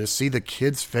 And to see the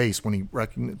kid's face when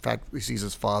he sees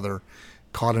his father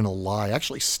caught in a lie,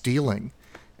 actually stealing,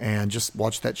 and just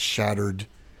watch that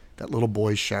little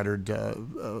boy's shattered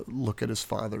look at his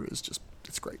father is just,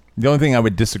 it's great. The only thing I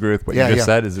would disagree with what you just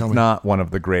said is it's not one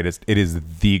of the greatest. It is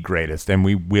the greatest, and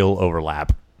we will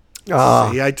overlap. See,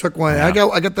 I took one. Yeah.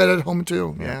 I got that at home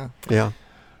too. Yeah.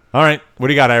 All right. What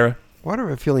do you got, Ira? Why do I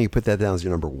have a feeling you put that down as your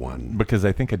number 1? Because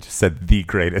I think I just said the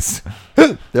greatest.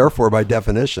 Therefore, by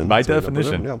definition. By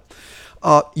definition.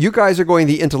 Yeah. You guys are going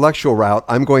the intellectual route.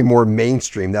 I'm going more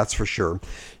mainstream, that's for sure.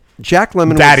 Jack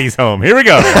Lemmon. Daddy's home. Here we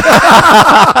go.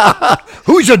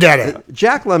 Who's your daddy?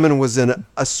 Jack Lemmon was in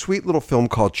a sweet little film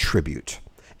called Tribute.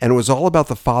 And it was all about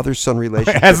the father-son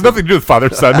relationship. It has nothing to do with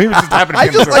father-son. Maybe it just happened to I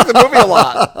be just like the movie a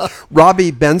lot. Robbie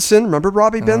Benson. Remember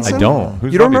Robbie Benson? I don't.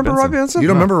 Who's you don't Robbie remember Benson? Robbie Benson? You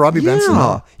don't remember Robbie Benson?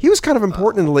 Yeah. He was kind of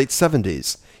important in the late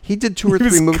 70s. He did 2 or He 3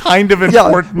 was movies. kind of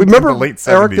important Remember, in the late 70s.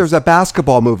 Eric, there's a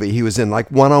basketball movie he was in, like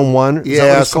One on One. Is that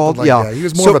what it's called? Like that. He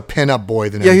was more of a pin-up boy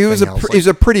than anything else. He was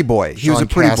a pretty boy. He was a Sean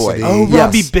pretty Cassidy. boy. Oh, Yes.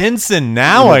 Robbie Benson.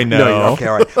 Now I know. No, okay,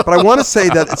 all right. But I want to say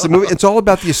that it's a movie. It's all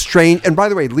about the estranged. And by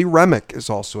the way, Lee Remick is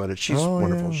also in it. She's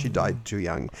wonderful. Yeah. She died too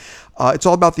young. It's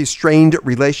all about the strained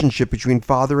relationship between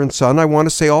father and son. I want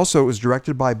to say also it was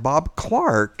directed by Bob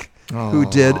Clark, who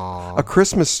did A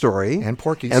Christmas Story. And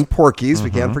Porky's. We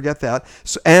can't forget that.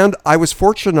 So, and I was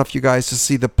fortunate enough, you guys, to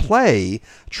see the play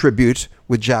Tribute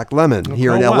with Jack Lemmon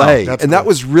here in L.A. That's and cool. that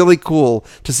was really cool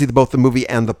to see both the movie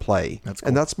and the play. That's cool.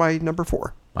 And that's my number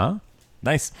 4.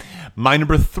 Nice. My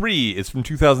number 3 is from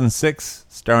 2006,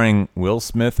 starring Will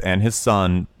Smith and his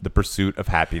son, The Pursuit of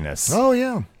Happiness. Oh,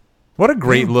 yeah. What a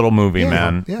great little movie,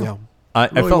 man. Yeah. I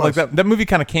Really felt was. like that movie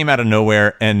kind of came out of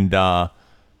nowhere, and I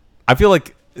feel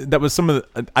like that was some of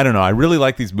the, I don't know, I really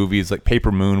like these movies like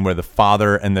Paper Moon, where the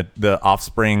father and the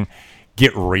offspring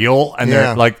get real, and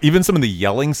they're like, even some of the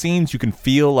yelling scenes, you can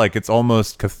feel like it's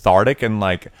almost cathartic, and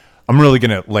like, I'm really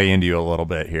going to lay into you a little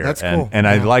bit here. That's and, cool. And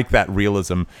I like that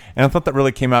realism. And I thought that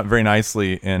really came out very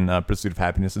nicely in Pursuit of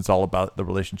Happiness. It's all about the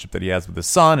relationship that he has with his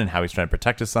son and how he's trying to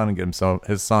protect his son and get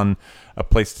his son a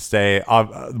place to stay.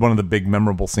 One of the big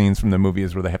memorable scenes from the movie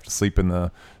is where they have to sleep in the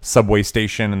subway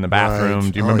station in the bathroom.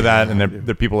 Right. Do you remember that? And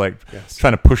they're people like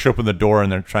trying to push open the door,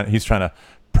 and he's trying to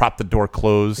prop the door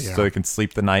closed so they can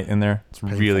sleep the night in there. It's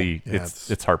Painful. really, Yeah,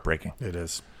 it's heartbreaking. It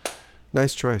is.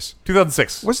 Nice choice.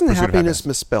 2006. Wasn't Pursuit of happiness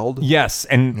misspelled? Yes,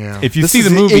 and if you This see is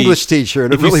the movie, English teacher,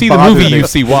 and if it really you see the bothered movie, me. you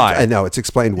see why. I know, it's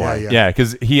explained why. Yeah. Yeah,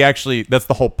 because he actually, that's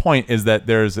the whole point, is that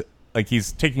there's, like,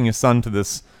 he's taking his son to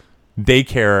this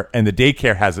daycare, and the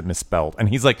daycare has it misspelled. And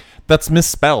he's like, that's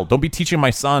misspelled. Don't be teaching my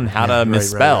son how to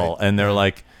misspell. right. And they're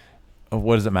like, oh,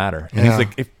 what does it matter? And he's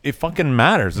like, it fucking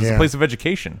matters. It's a place of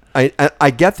education. I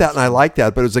get that, and I like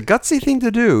that, but it was a gutsy thing to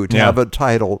do to have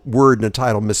a word in a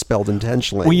title misspelled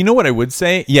intentionally. Well, you know what I would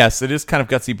say? Yes, it is kind of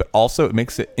gutsy, but also it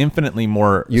makes it infinitely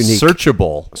more Unique.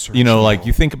 searchable. You know, like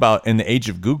you think about in the age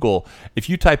of Google, if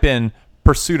you type in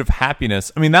Pursuit of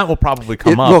Happiness, I mean, that will probably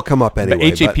come up. It will come up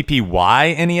anyway. But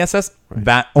HAPPYNESS,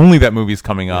 that only that movie's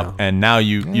coming up, and now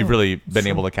you've really been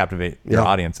able to captivate your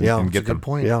audience and get That's a them. good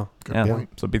point. Yeah. Good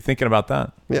point. So be thinking about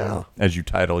that. Yeah. As you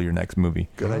title your next movie.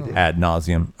 Good idea. Ad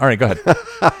nauseum. All right, go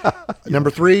ahead. Number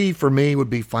 3 for me would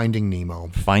be Finding Nemo.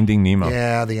 Finding Nemo.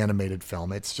 Yeah, the animated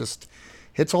film. It's just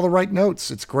hits all the right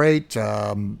notes. It's great.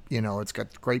 It's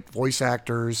got great voice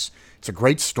actors. It's a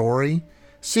great story.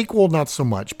 Sequel, not so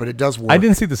much, but it does work. I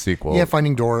didn't see the sequel. Yeah,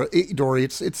 Finding Dory.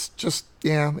 It's just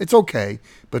it's okay.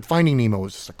 But Finding Nemo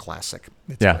is just a classic.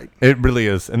 It's great. It really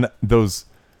is. And those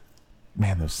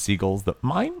seagulls.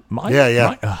 Mine.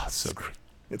 Oh, so great.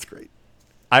 It's great.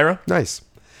 Ira? Nice.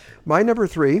 My number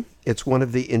 3, it's one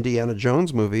of the Indiana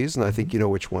Jones movies, and I think you know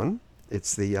which one.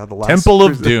 It's the last Temple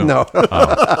of Doom. No.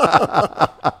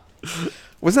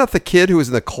 Wasn't that the kid who was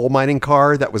in the coal mining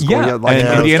car that was going out?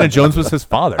 And Indiana Jones was his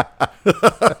father.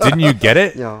 Didn't you get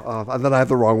it? Yeah, then I have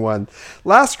the wrong one.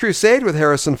 Last Crusade with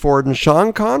Harrison Ford and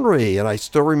Sean Connery, and I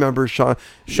still remember Sean.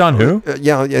 Sean who?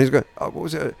 He's going. What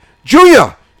was it?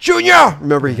 Junior.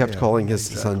 Remember, he kept calling his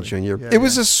son Junior. It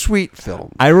was a sweet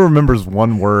film. I remembers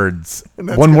one word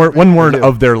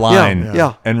of their line.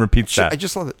 And repeats that. I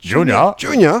just love it. Junior.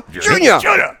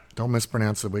 Don't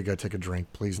mispronounce it. We got to take a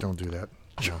drink. Please don't do that.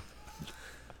 No.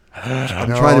 I'm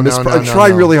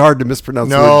trying really hard to mispronounce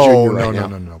the word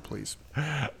junior. No, please.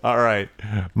 All right.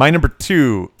 My number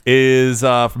 2 is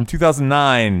from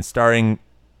 2009, starring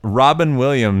Robin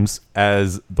Williams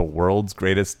as the world's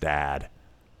greatest dad.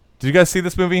 Did you guys see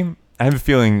this movie? I have a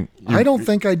feeling. I don't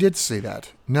think I did see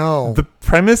that. No. The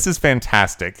premise is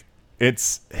fantastic.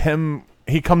 It's him.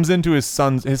 He comes into his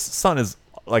son is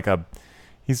like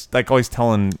he's like always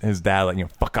telling his dad,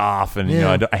 like, fuck off. And,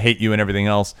 I hate you and everything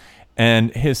else.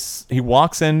 And he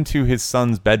walks into his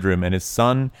son's bedroom, and his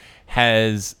son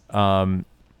has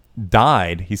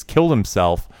died. He's killed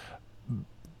himself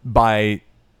by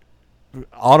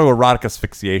autoerotic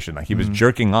asphyxiation. Like he was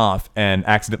jerking off and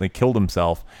accidentally killed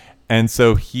himself. And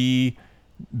so he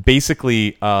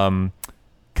basically kind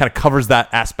of covers that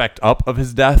aspect up of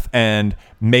his death and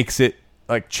makes it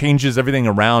like changes everything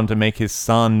around to make his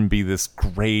son be this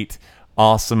great,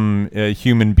 awesome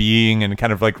human being, and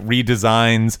kind of like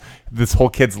redesigns this whole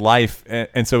kid's life.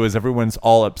 And so as everyone's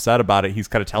all upset about it, he's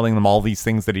kind of telling them all these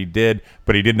things that he did,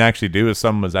 but he didn't actually do. His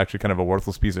son was actually kind of a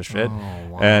worthless piece of shit. Oh,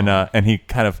 wow. And he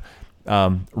kind of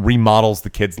remodels the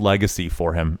kid's legacy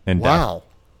for him in death.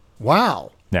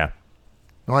 Wow. Yeah.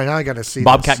 Now I got to see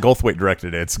Bobcat this. Goldthwait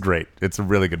directed it. It's great. It's a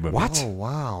really good movie. What? Oh,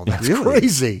 wow. That's Really?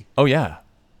 crazy. Oh, yeah.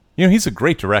 He's a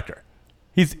great director.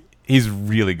 He's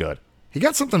really good. He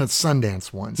got something at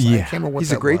Sundance once. Yeah. I can't remember what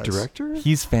He's that a great was. director?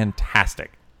 He's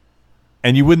fantastic.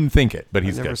 And you wouldn't think it, but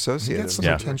he's never good. He associated. got some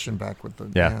attention back with the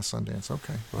Sundance.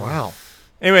 Okay. Wow.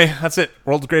 Anyway, that's it.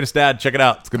 World's Greatest Dad. Check it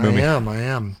out. It's a good movie. I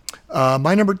am.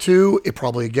 My number 2, it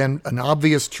probably, again, an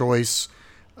obvious choice,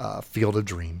 Field of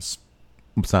Dreams.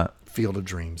 What's that? Field of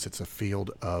Dreams. It's a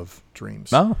field of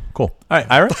dreams. Oh, cool. All right,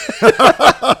 Ira?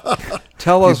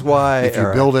 Tell us why. If you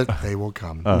Eric. build it, they will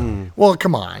come. Well,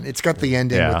 come on. It's got the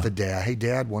ending Yeah. with the dad. Hey,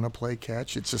 Dad, want to play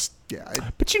catch? It's just,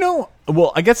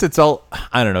 But I guess it's all,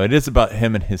 I don't know. It is about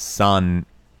him and his son.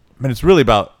 I mean, it's really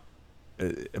about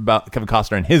Kevin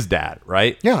Costner and his dad,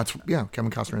 right? Kevin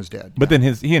Costner and his dad. But then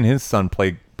he and his son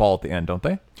play ball at the end, don't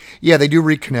they? Yeah, they do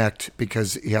reconnect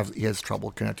because he has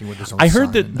trouble connecting with his own I son.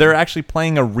 heard that they're actually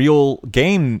playing a real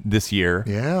game this year.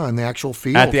 Yeah, in the actual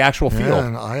field. At the actual field.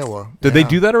 in Iowa. Did they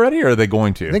do that already, or are they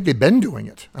going to? I think they've been doing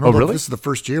it. I don't know really? if this is the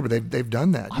first year, but they've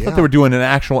done that. I thought they were doing an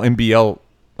actual NBL.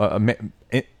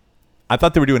 I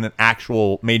thought they were doing an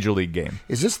actual Major League game.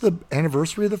 Is this the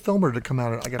anniversary of the film, or did it come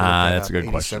out? I got to look that's that a up.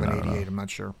 good question. 87, 88, I'm not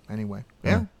sure. Anyway,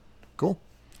 yeah, cool.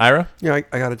 Ira? Yeah, I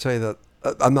got to tell you that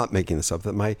I'm not making this up.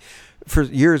 That for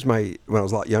years, when I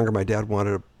was a lot younger, my dad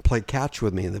wanted to play catch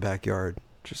with me in the backyard.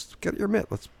 Just get your mitt.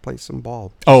 Let's play some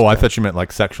ball. Oh, I thought you meant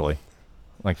like sexually,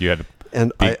 like you had to.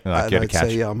 And you had to I'd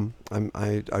catch. say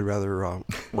I'd rather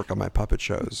work on my puppet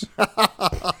shows.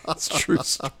 It's true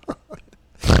story.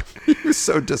 You're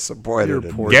so disappointed.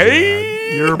 Your poor Gay?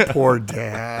 dad. Your poor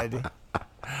dad.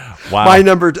 Wow.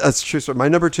 That's true story. My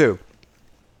number 2.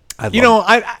 I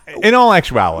in all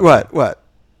actuality, What?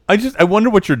 I wonder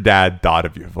what your dad thought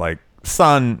of you. Like,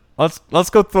 son, let's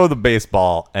go throw the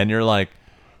baseball, and you're like,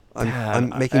 I'm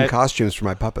making costumes for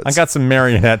my puppets. I got some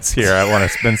marionettes here. I want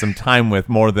to spend some time with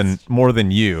more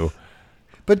than you.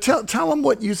 But tell him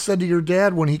what you said to your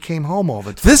dad when he came home all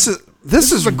the time.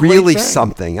 This is a great really thing.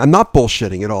 something. I'm not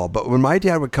bullshitting at all. But when my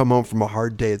dad would come home from a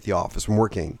hard day at the office from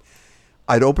working,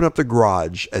 I'd open up the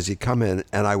garage as he'd come in,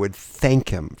 and I would thank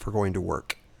him for going to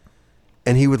work.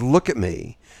 And he would look at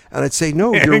me, and I'd say,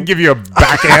 "No, you're." He'd give you a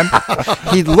backhand.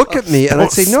 He'd look at me, and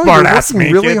I'd say, "No, you're Smart-ass working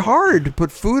me, really kid." hard to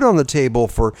put food on the table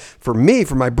for me,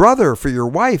 for my brother, for your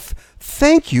wife.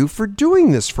 Thank you for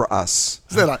doing this for us."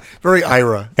 Is that very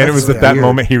Ira? And it was at that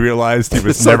moment he realized he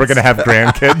was never going to have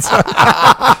grandkids.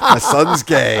 My son's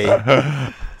gay.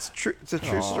 It's true. It's a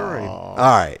true story. All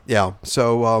right. Yeah.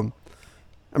 So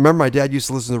I remember my dad used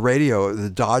to listen to the radio, the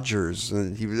Dodgers,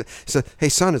 and he said, "Hey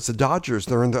son, it's the Dodgers.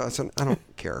 They're in the." I said, "I don't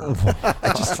care.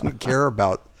 I just didn't care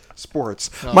about sports."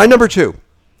 My number 2.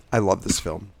 I love this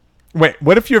film. Wait,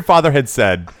 what if your father had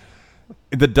said,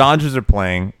 the Dodgers are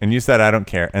playing, and you said, I don't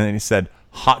care, and then he said,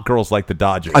 hot girls like the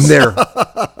Dodgers? I'm there.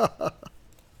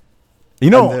 You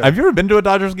know, have you ever been to a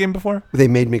Dodgers game before? They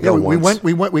made me go once.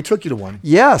 We took you to one.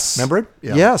 Yes. Remember it?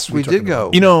 Yeah. Yes, We we took did him go.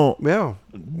 You know, Yeah.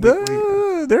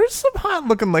 there's some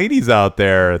hot-looking ladies out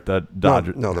there at the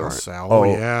Dodgers. No, there aren't. Sal. Oh,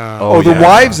 yeah. Oh, the yeah.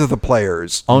 wives of the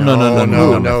players. Oh, no, my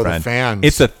the friend. fans.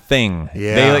 It's a thing.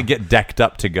 Yeah. They like, get decked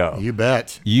up to go. You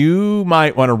bet. You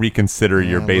might want to reconsider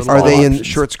your little baseball Are they in options.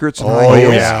 short skirts and Oh, high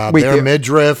heels? yeah. Wait, They're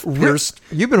midriff, pierced.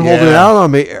 you've been holding it out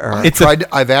on me.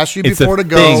 I've asked you It's before a to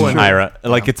go. thing, and, Ira.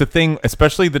 Like it's a thing,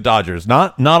 especially the Dodgers.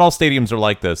 Not all stadiums are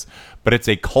like this, but it's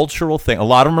a cultural thing. A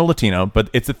lot of them are Latino, but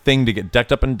it's a thing to get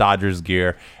decked up in Dodgers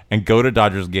gear and go to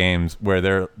Dodgers games where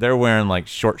they're wearing like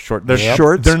short. They're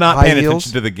Shorts, They're not high paying heels.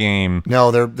 attention to the game.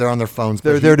 No, they're on their phones. but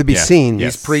They're he- there to be yeah. seen.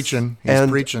 Yes. He's preaching. He's and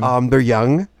preaching. they're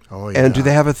young. Oh, And do yeah.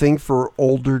 they have a thing for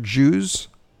older Jews?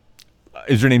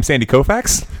 Is your name Sandy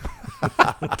Koufax?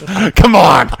 Come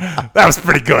on, that was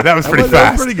pretty good. That was pretty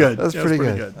fast. pretty good. That's pretty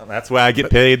good. That's why I get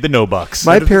paid the no bucks.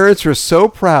 My parents were so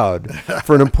proud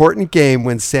for an important game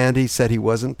when Sandy said he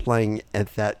wasn't playing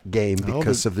at that game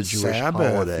because the of the Jewish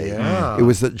Sabbath, holiday. yeah. It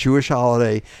was the Jewish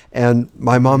holiday, and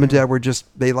my mom and dad were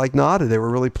they nodded. They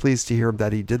were really pleased to hear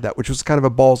that he did that, which was kind of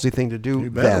a ballsy thing to do You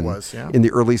bet it then was, yeah. in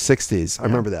the early 60s. I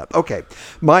remember that. Okay.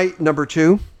 My number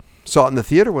 2, saw it in the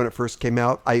theater when it first came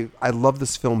out. I love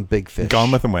this film, Big Fish.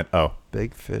 Gone with and went. Oh,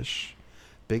 Big Fish.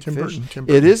 Big Tim Fish. Burton, Tim It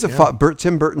Burton, is a yeah.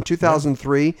 Tim Burton,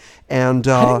 2003. And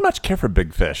I didn't much care for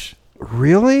Big Fish.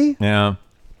 really? Yeah.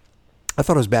 I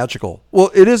thought it was magical. Well,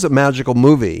 it is a magical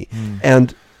movie.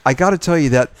 And I got to tell you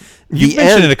that You've the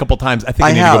mentioned end, it a couple times. I think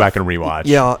I need to go back and rewatch.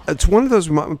 Yeah, it's one of those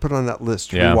we might put on that list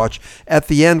to Yeah. rewatch. At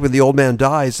the end, when the old man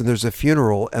dies and there's a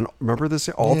funeral, and remember this,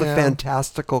 all the Yeah.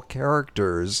 fantastical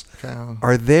characters Yeah.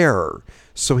 are there.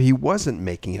 So he wasn't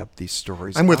making up these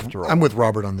stories. I'm after all. with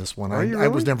Robert on this one. Are you I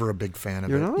was really? never a big fan of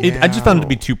You're it. not? I just found it to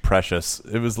be Yeah. too precious.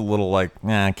 It was a little like,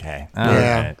 okay. All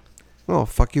Yeah. right. Oh,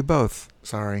 fuck you both.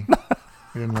 Sorry,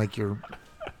 I didn't like your.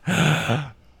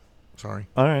 Sorry.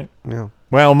 All right. Yeah.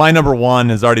 Well, my number 1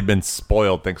 has already been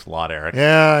spoiled. Thanks a lot, Eric.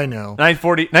 Yeah, I know.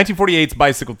 1948's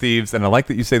Bicycle Thieves, and I like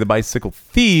that you say the Bicycle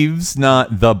Thieves,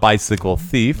 not the Bicycle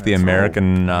Thief, the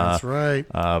American That's right.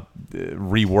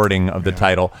 rewording of the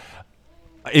title.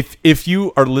 If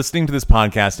you are listening to this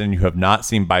podcast and you have not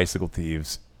seen Bicycle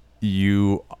Thieves,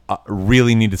 you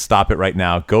really need to stop it right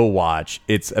now. Go watch.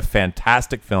 It's a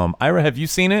fantastic film. Ira, have you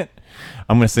seen it?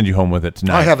 I'm going to send you home with it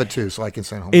tonight. I have it too, so I can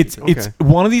send home. It's with you. it's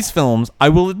one of these films. I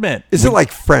will admit. Is it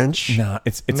like French? No,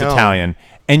 it's No. Italian,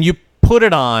 and you put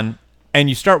it on and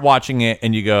you start watching it,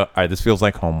 and you go, all right, this feels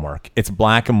like homework. It's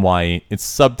black and white. It's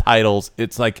subtitles.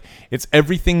 It's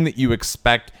everything that you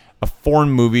expect a foreign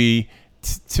movie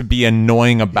to be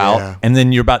annoying about, Yeah. and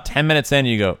then you're about 10 minutes in, and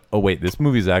you go, oh wait, this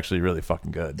movie's actually really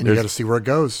fucking good. And you got to see where it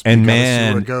goes. And you gotta see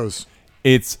man, where it goes.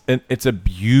 It's a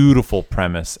beautiful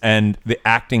premise, and the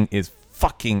acting is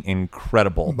fucking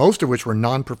incredible. Most of which were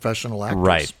non-professional actors.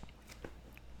 Right.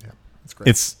 Yeah, that's great.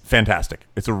 It's fantastic.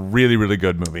 It's a really, really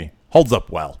good movie. Holds up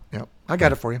well. Yeah, I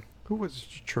got it for you. Who was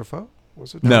it? Truffaut?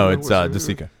 Was it? No, Who it's was it? De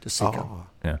Sica. De Sica. Oh,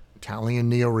 Yeah. Italian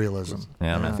neorealism.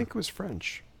 Yeah, I man. think it was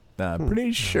French.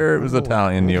 Pretty sure it was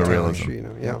Italian neorealism. You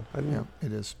know, yeah, I didn't Yeah, know.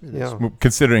 it is. It is. Yeah.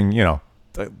 Considering,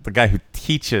 the guy who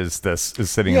teaches this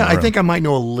is sitting in Yeah, the I room. think I might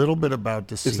know a little bit about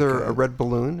De Sica. Is there a red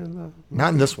balloon in the? Not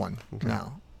in this one.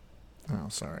 No. Oh,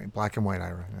 sorry. Black and white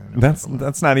Ira.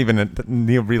 That's not even a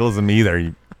neorealism either,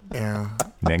 you Yeah.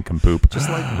 nincompoop. Just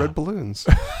like red balloons.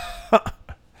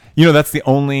 That's the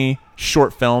only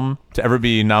short film to ever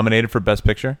be nominated for Best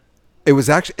Picture. It was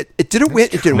actually. It didn't win.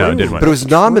 It didn't No, it win. didn't win. But it was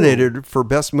nominated for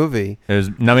best movie. It was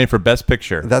nominated for Best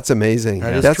Picture. That's amazing.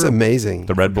 That is That's true. amazing.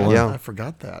 The Red Balloon. Yeah. I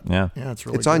forgot that. Yeah. Yeah, it's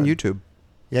really It's on good. YouTube.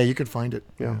 Yeah, you can find it.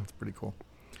 Yeah. It's pretty cool.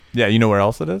 Yeah, you know where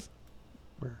else it is?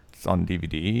 Where? It's on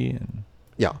DVD and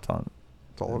Yeah. it's on.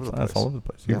 It's all over the It's place. all over the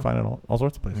place. You Yeah. can find it all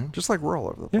sorts of places. Just like we're all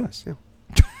over the Yeah. place. Yeah.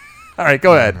 All right,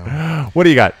 go ahead. What do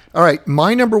you got? All right,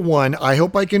 my number 1, I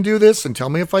hope I can do this, and tell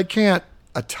me if I can't,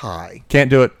 a tie. Can't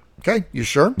do it. Okay, you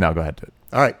sure? No, go ahead. Do it.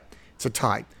 All right, it's a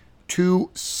tie.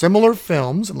 2 similar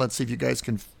films, and let's see if you guys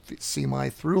can see my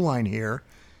through line here.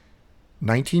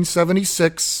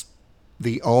 1976,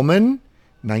 The Omen.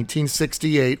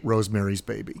 1968, Rosemary's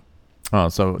Baby. Oh,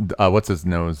 so what's his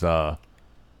nose? Oh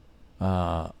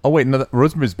wait, no,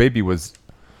 Rosemary's Baby was.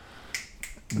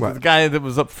 The guy that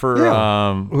was up for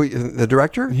the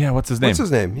director? yeah, what's his name? What's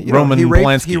his name? Roman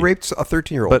Polanski. He raped a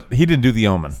 13-year-old. But he didn't do The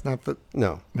Omen. Not the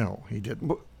no. no, he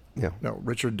didn't. Yeah. No,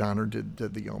 Richard Donner did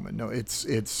The Omen. No, it's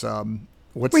what's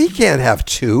Well, he can't have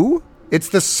two. it's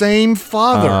the same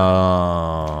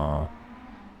father.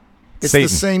 It's Satan. the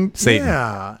same. Satan.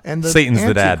 Yeah, and the Satan's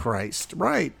the dad. Antichrist.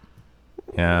 Right.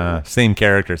 Yeah, same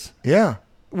characters. Yeah.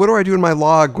 What do I do in my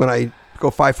log when I go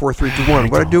 5, 4, 3, 2, 1?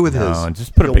 What do I do with his? No,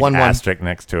 just put a The big 1-1. asterisk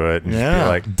next to it and just Yeah. be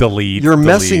like, delete. You're delete.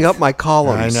 messing up my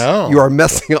columns. I know. You are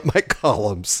messing up my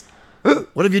columns.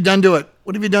 What have you done to it?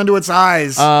 What have you done to its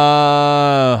eyes?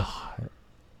 All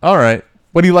right.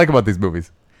 What do you like about these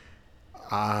movies?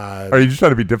 Are you just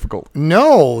trying to be difficult?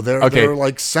 No, they're Okay.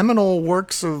 like seminal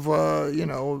works of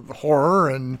horror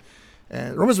and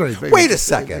Rosemary's Baby. Wait a is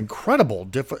second. incredible.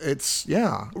 It's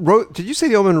Did you say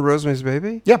The Omen and Rosemary's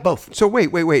Baby? yeah, both. So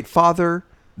wait. Father.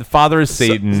 The father is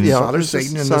Satan, yeah. Father's it's the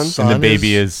Satan and son. the son and the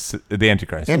baby is the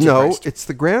Antichrist. Antichrist. No, it's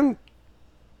the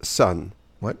grandson.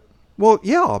 What? Well,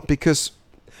 yeah, because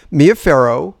Mia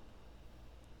Farrow.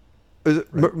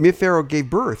 Mia Farrow gave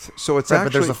birth, so it's Right, actually.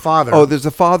 but there's a father. Oh, there's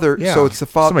a father. Yeah. So it's the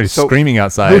father. Somebody's so screaming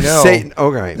outside. Who's know. Satan?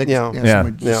 Okay, They- yeah.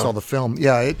 somebody just Yeah. saw the film.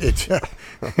 Yeah,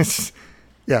 it's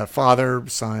yeah, father,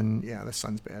 son. Yeah, the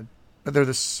son's bad, but they're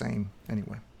the same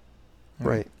anyway.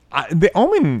 Right. The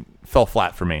Omen fell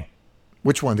flat for me.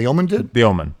 Which one? The Omen did? The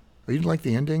Omen. Oh, you didn't like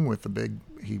the ending with the big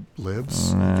he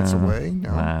lives, he gets away?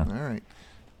 No. Nah. All right.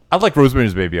 I like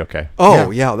Rosemary's Baby. Okay. Oh,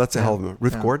 Yeah. yeah, that's a hell of a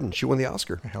Ruth Yeah. Gordon. She won the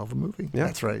Oscar. A hell of a movie. Yeah,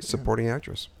 That's right. Supporting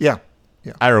actress. Yeah.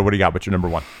 Yeah. Ira, what do you got? What's your number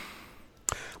one?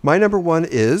 My number one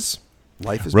is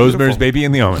Life is Rosemary's Beautiful. Baby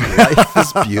and The Omen. Life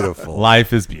is beautiful.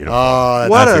 Life is beautiful. What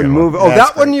That's a a good movie! one. Oh, That's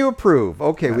that one great. you approve.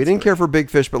 Okay, we didn't care for Big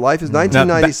Fish, but Life is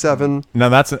 1997. Now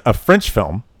that's a French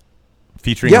film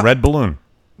featuring Yeah. a red balloon.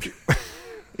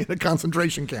 In a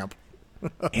concentration camp.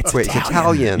 It's Wait,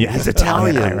 Italian. Yeah, He's it's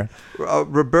Italian, Italian. Ira.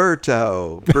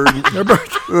 Roberto.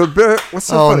 What's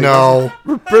so Oh, funny? no.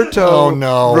 Roberto. Oh,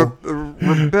 no.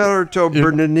 Roberto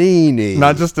Bernardini.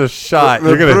 Not just a shot.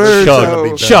 You're Roberto.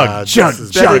 gonna chug, Bad. chug, This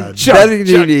is chug, bad. chug.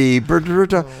 Bernardini.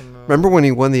 Roberto. Remember when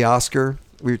he won the Oscar?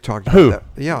 We were talking about Who? that.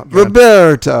 Yeah,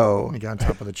 Roberto. He got on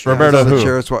top of the chair. Roberto On the who?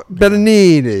 chair is what?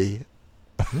 Bernardini.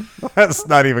 That's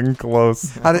not even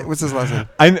close. What's his last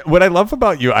name? What I love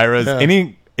about you, Ira, is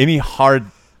Yeah. any hard,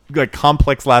 like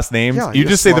complex last names, Yeah, you you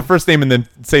just say the slump. first name and then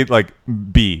say like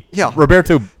B. Yeah.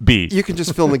 Roberto B. You can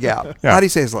just fill in the gap. Yeah. How do you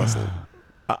say his last name?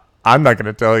 I'm not going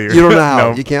to tell you. You don't know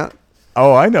how. No. You can't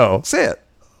Oh, I know. say it.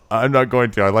 I'm not going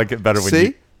to. I like it better when See?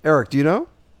 you. Eric, do you know?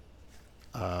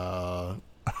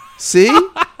 See?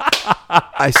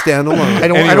 I stand alone. I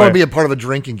don't Anyway. want to be a part of a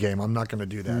drinking game. I'm not going to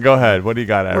do that. Go ahead. What do you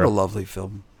got, What a Ira? lovely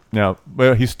film. No.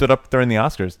 Well, he stood up during the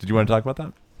Oscars. Did you want to talk about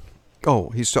that? Oh,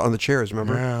 he's still on the chairs,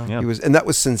 remember? Yeah. Yeah. He was, and that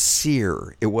was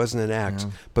sincere. It wasn't an act,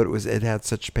 but it had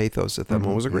such pathos at that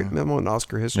moment. It was a great memo in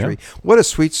Oscar history. What a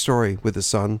sweet story with the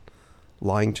son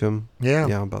lying to him. Yeah.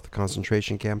 Yeah, about the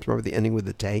concentration camps. Remember the ending with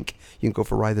the tank? You can go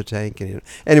for Ride the Tank. And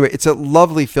anyway, it's a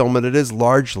lovely film, and it is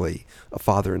largely a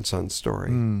father and son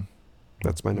story.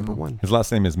 That's my number one. His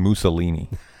last name is Mussolini.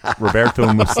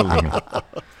 Roberto Mussolini.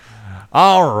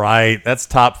 All right. That's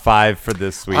top 5 for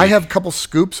this week. I have a couple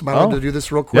scoops. Am I allowed Oh. to do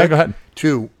this real quick? Yeah, go ahead.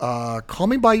 2. Call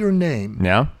Me By Your Name.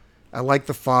 Yeah. I like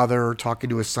the father talking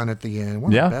to his son at the end.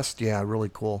 One Yeah. of the best. Yeah, really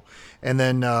cool. And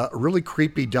then a really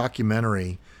creepy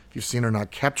documentary, if you've seen it or not,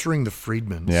 Capturing the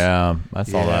Friedmans. Yeah. I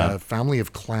saw Yeah, that. family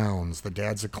of clowns. The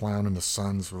dad's a clown and the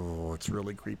son's, oh, it's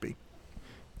really creepy.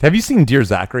 Have you seen Dear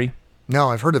Zachary?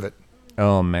 No, I've heard of it.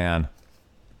 Oh, man.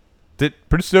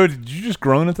 Producer, did you just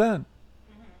groan at that?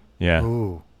 Yeah.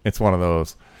 Ooh, It's one of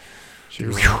those.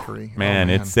 Dear Zachary. Man,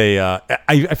 Oh, it's a.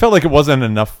 I felt like it wasn't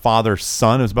enough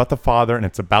father-son. It was about the father, and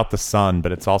it's about the son,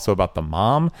 but it's also about the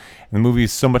mom. And the movie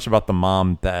is so much about the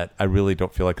mom that I really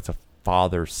don't feel like it's a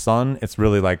father-son. It's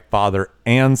really like father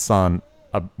and son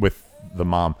with the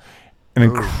mom. An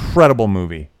incredible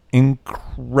movie.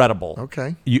 Incredible.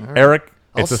 Okay. You, All right. Eric,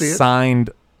 I'll it's a see it. signed.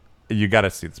 You got to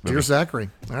see this movie. Dear Zachary.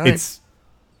 All right.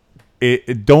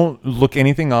 Don't look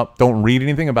anything up. Don't read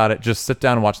anything about it. Just sit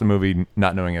down and watch the movie,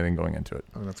 not knowing anything going into it.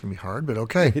 Oh, that's going to be hard, but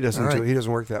okay. He doesn't All right. he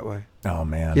doesn't work that way. Oh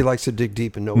man, He likes to dig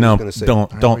deep and know what no, he's going to say.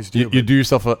 don't. always do, You but- do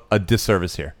yourself a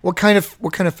disservice here. What kind of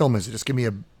film is it? Just give me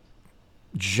a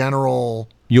general.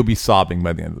 You'll be sobbing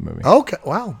by the end of the movie. Okay.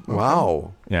 Wow. Okay.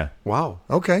 Wow. Yeah, Wow.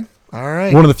 Okay. All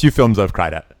right. one of the few films I've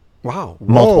cried at Wow.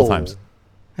 multiple Whoa. times.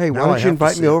 Hey, Now I why don't have you to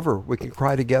invite see me it. over? We can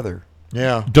cry together.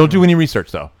 Yeah. Don't do any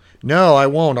research though. No, I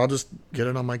won't. I'll just get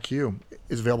it on my queue.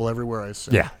 It's available everywhere, I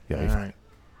assume. Yeah. All Yeah. right.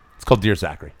 It's called Dear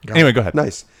Zachary. Got Anyway, it. go ahead.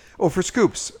 Nice. Oh, for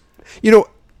scoops. You know,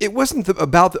 it wasn't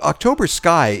about the October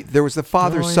Sky. There was the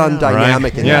father-son yeah.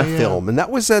 dynamic in Right. that Yeah. film, and that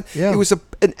was it Yeah. was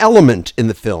an element in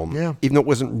the film, Yeah. even though it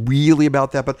wasn't really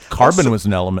about that. But Carbon also- was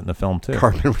an element in the film too.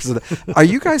 Carbon was. Are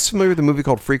you guys familiar with the movie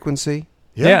called Frequency?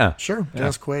 Yeah. Sure.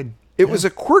 Dennis Quaid. It was a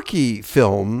quirky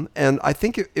film, and I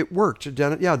think it worked.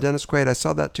 Dennis Quaid. I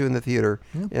saw that too in the theater,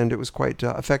 and it was quite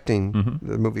affecting.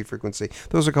 The movie Frequency.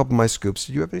 Those are a couple of my scoops.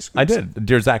 Did you have any scoops? I did.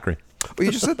 Dear Zachary. Oh,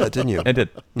 you just said that, didn't you? I did.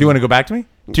 Do you want to go back to me?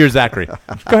 Dear Zachary.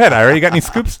 Go ahead, Ira. You got any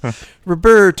scoops?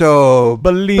 Roberto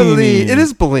Bellini. It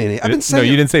is Bellini. I've been saying. No,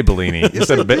 you didn't say Bellini. You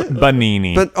said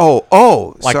Banini. But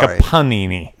like sorry. a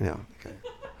panini. Yeah.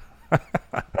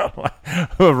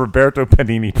 Roberto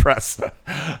Panini Press.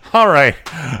 All right.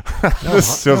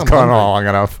 This show's I'm gone hungry. on long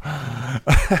enough.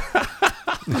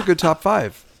 It's a good top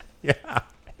 5. Yeah,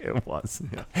 it was.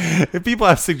 If people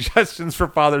have suggestions for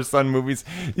father-son movies,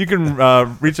 you can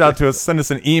reach out to us. Send us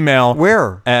an email.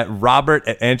 Where? At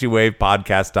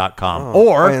robert@antiwavepodcast.com.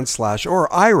 Or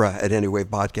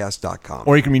ira@anywavepodcast.com.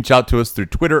 Or you can reach out to us through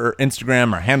Twitter or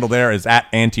Instagram. Our handle there is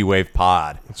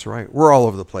 @antiwavepod. That's right. We're all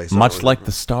over the place. Much like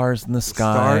the stars in the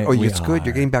sky. Oh, we it's good. are.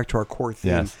 You're getting back to our core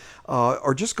theme. Yes.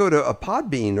 Or just go to a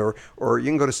Podbean, or you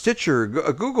can go to Stitcher,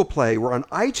 Google Play. We're on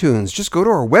iTunes. Just go to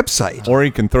our website. Or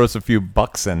you can throw us a few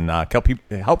bucks and help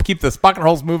keep the bucket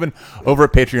holes moving over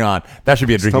at Patreon. That should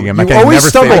be a drinking game. I You can always never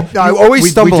stumble. say it. You always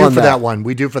stumble we do on for that. one.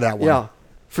 We do for that one. Yeah.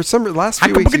 For some last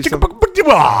few weeks, you stumbled.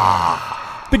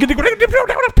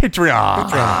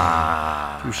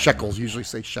 Patreon. Few shekels. Usually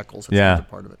say shekels. That's Yeah. another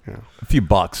part of it. Yeah. A few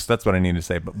bucks. That's what I need to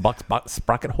say. But bucks,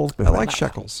 sprocket holes. I like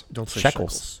shekels. Don't say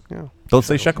Shekels. Yeah. Don't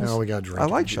say shekels. No, we got to drink. I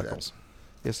if like we do that. shekels.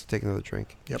 Yes, take another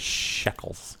drink.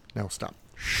 Shekels. No, stop.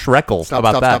 Shrekels. Stop, How about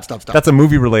stop, that? stop, stop. That's a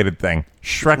movie-related thing.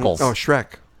 Shrekels. Oh, Shrek.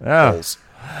 Yeah. Holes.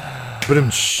 But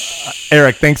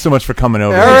Eric, thanks so much for coming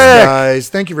over. guys,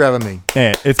 thank you for having me.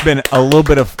 Hey, it's been a little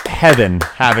bit of heaven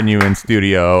having you in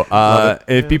studio.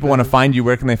 If people want to find you,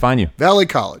 where can they find you? Valley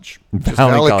College. Just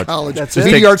Valley Valley College. College. That's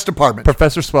Media it. Arts Department.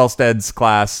 Professor Swelstad's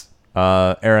class.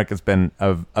 Eric, it's been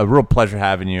a real pleasure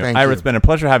having you. Thank Ira, you. it's been a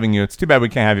pleasure having you. It's too bad we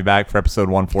can't have you back for episode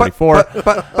 144.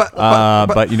 But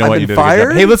But you know I've what? been You did a good fired?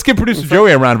 job. Hey, let's give producer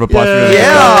Joey a round of applause. for doing this.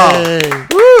 Yeah.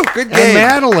 Woo, good And game.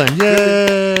 Madeline.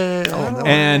 Yay. Oh, no.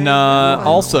 And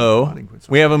also,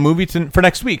 we have a movie for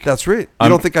next week. That's right. You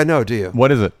don't think I know, do you?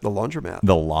 What is it? The Laundromat.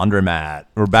 The Laundromat.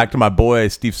 We're back to my boy,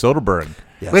 Steve Soderbergh.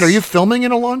 Yes. Wait, are you filming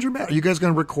in a laundromat? Are you guys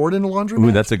going to record in a laundromat?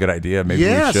 Ooh, that's a good idea. Maybe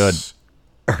yes. we should.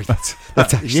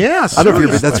 that's actually, Yes. I don't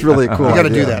know if that's really a cool. You got to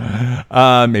do idea.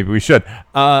 that. Maybe we should.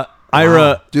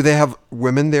 Ira, Do they have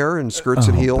women there in skirts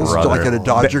and heels, brother. like at a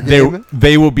Dodger they, game?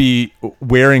 they will be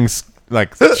wearing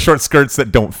like short skirts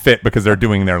that don't fit because they're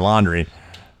doing their laundry.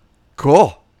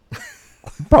 Cool.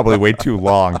 Probably way too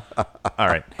long. All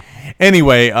right.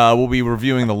 Anyway, we'll be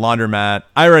reviewing The Laundromat.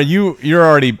 Ira,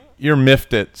 you're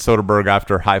miffed at Soderbergh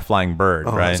after High Flying Bird,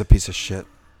 Oh, right? it's a piece of shit.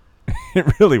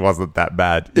 It really wasn't that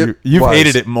bad. It You've was.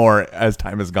 hated it more as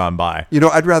time has gone by. You know,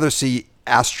 I'd rather see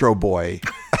Astro Boy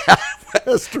Ad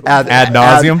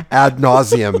nauseum? ad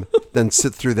nauseum than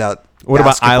sit through that. What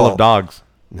about Isle basketball. of Dogs?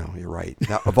 No, you're right.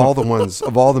 Of all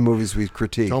the movies we've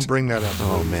critiqued. Don't bring that up.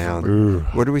 Oh man,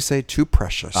 what do we say? Too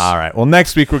precious. All right. Well,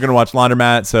 next week we're going to watch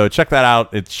Laundromat, so check that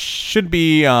out. It should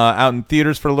be out in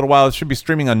theaters for a little while. It should be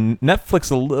streaming on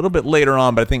Netflix a little bit later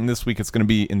on, but I think this week it's going to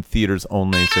be in theaters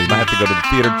only, so you might have to go to the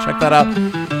theater to check that out.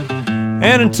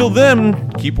 And until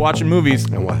then, keep watching movies.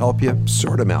 And we'll help you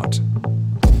sort them out.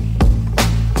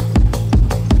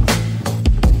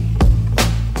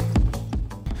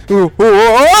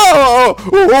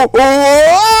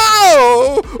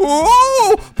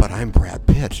 But I'm Brad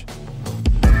Pitt.